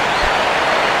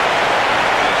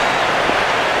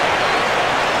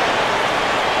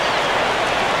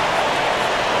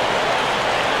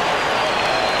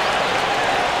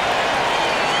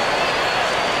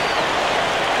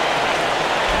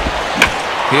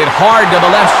 Hit hard to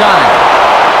the left side.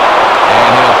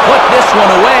 And he'll put this one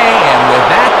away, and with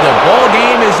that, the ball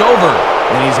game is over.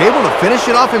 And he's able to finish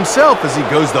it off himself as he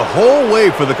goes the whole way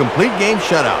for the complete game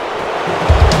shutout.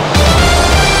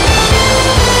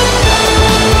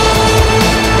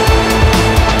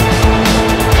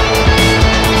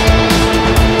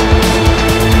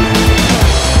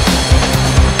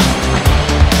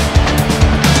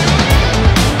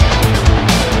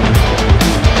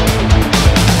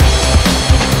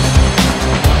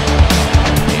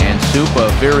 A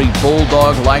very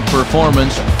Bulldog-like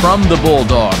performance from the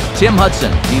Bulldog. Tim Hudson,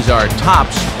 he's our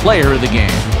tops player of the game.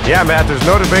 Yeah, Matt, there's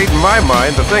no debate in my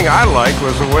mind. The thing I liked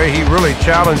was the way he really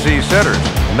challenged these hitters.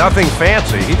 Nothing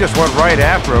fancy. He just went right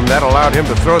after him. That allowed him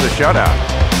to throw the shutout.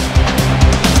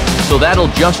 So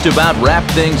that'll just about wrap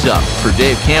things up. For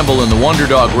Dave Campbell and the Wonder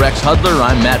Dog Rex Hudler,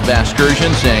 I'm Matt Vasgersian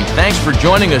saying thanks for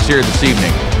joining us here this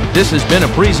evening. This has been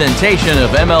a presentation of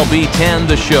MLB 10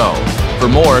 The Show. For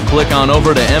more, click on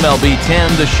over to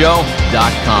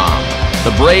MLB10theshow.com.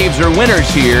 The Braves are winners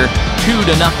here,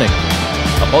 2-0.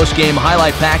 A post-game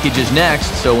highlight package is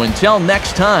next, so until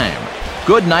next time,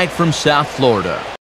 good night from South Florida.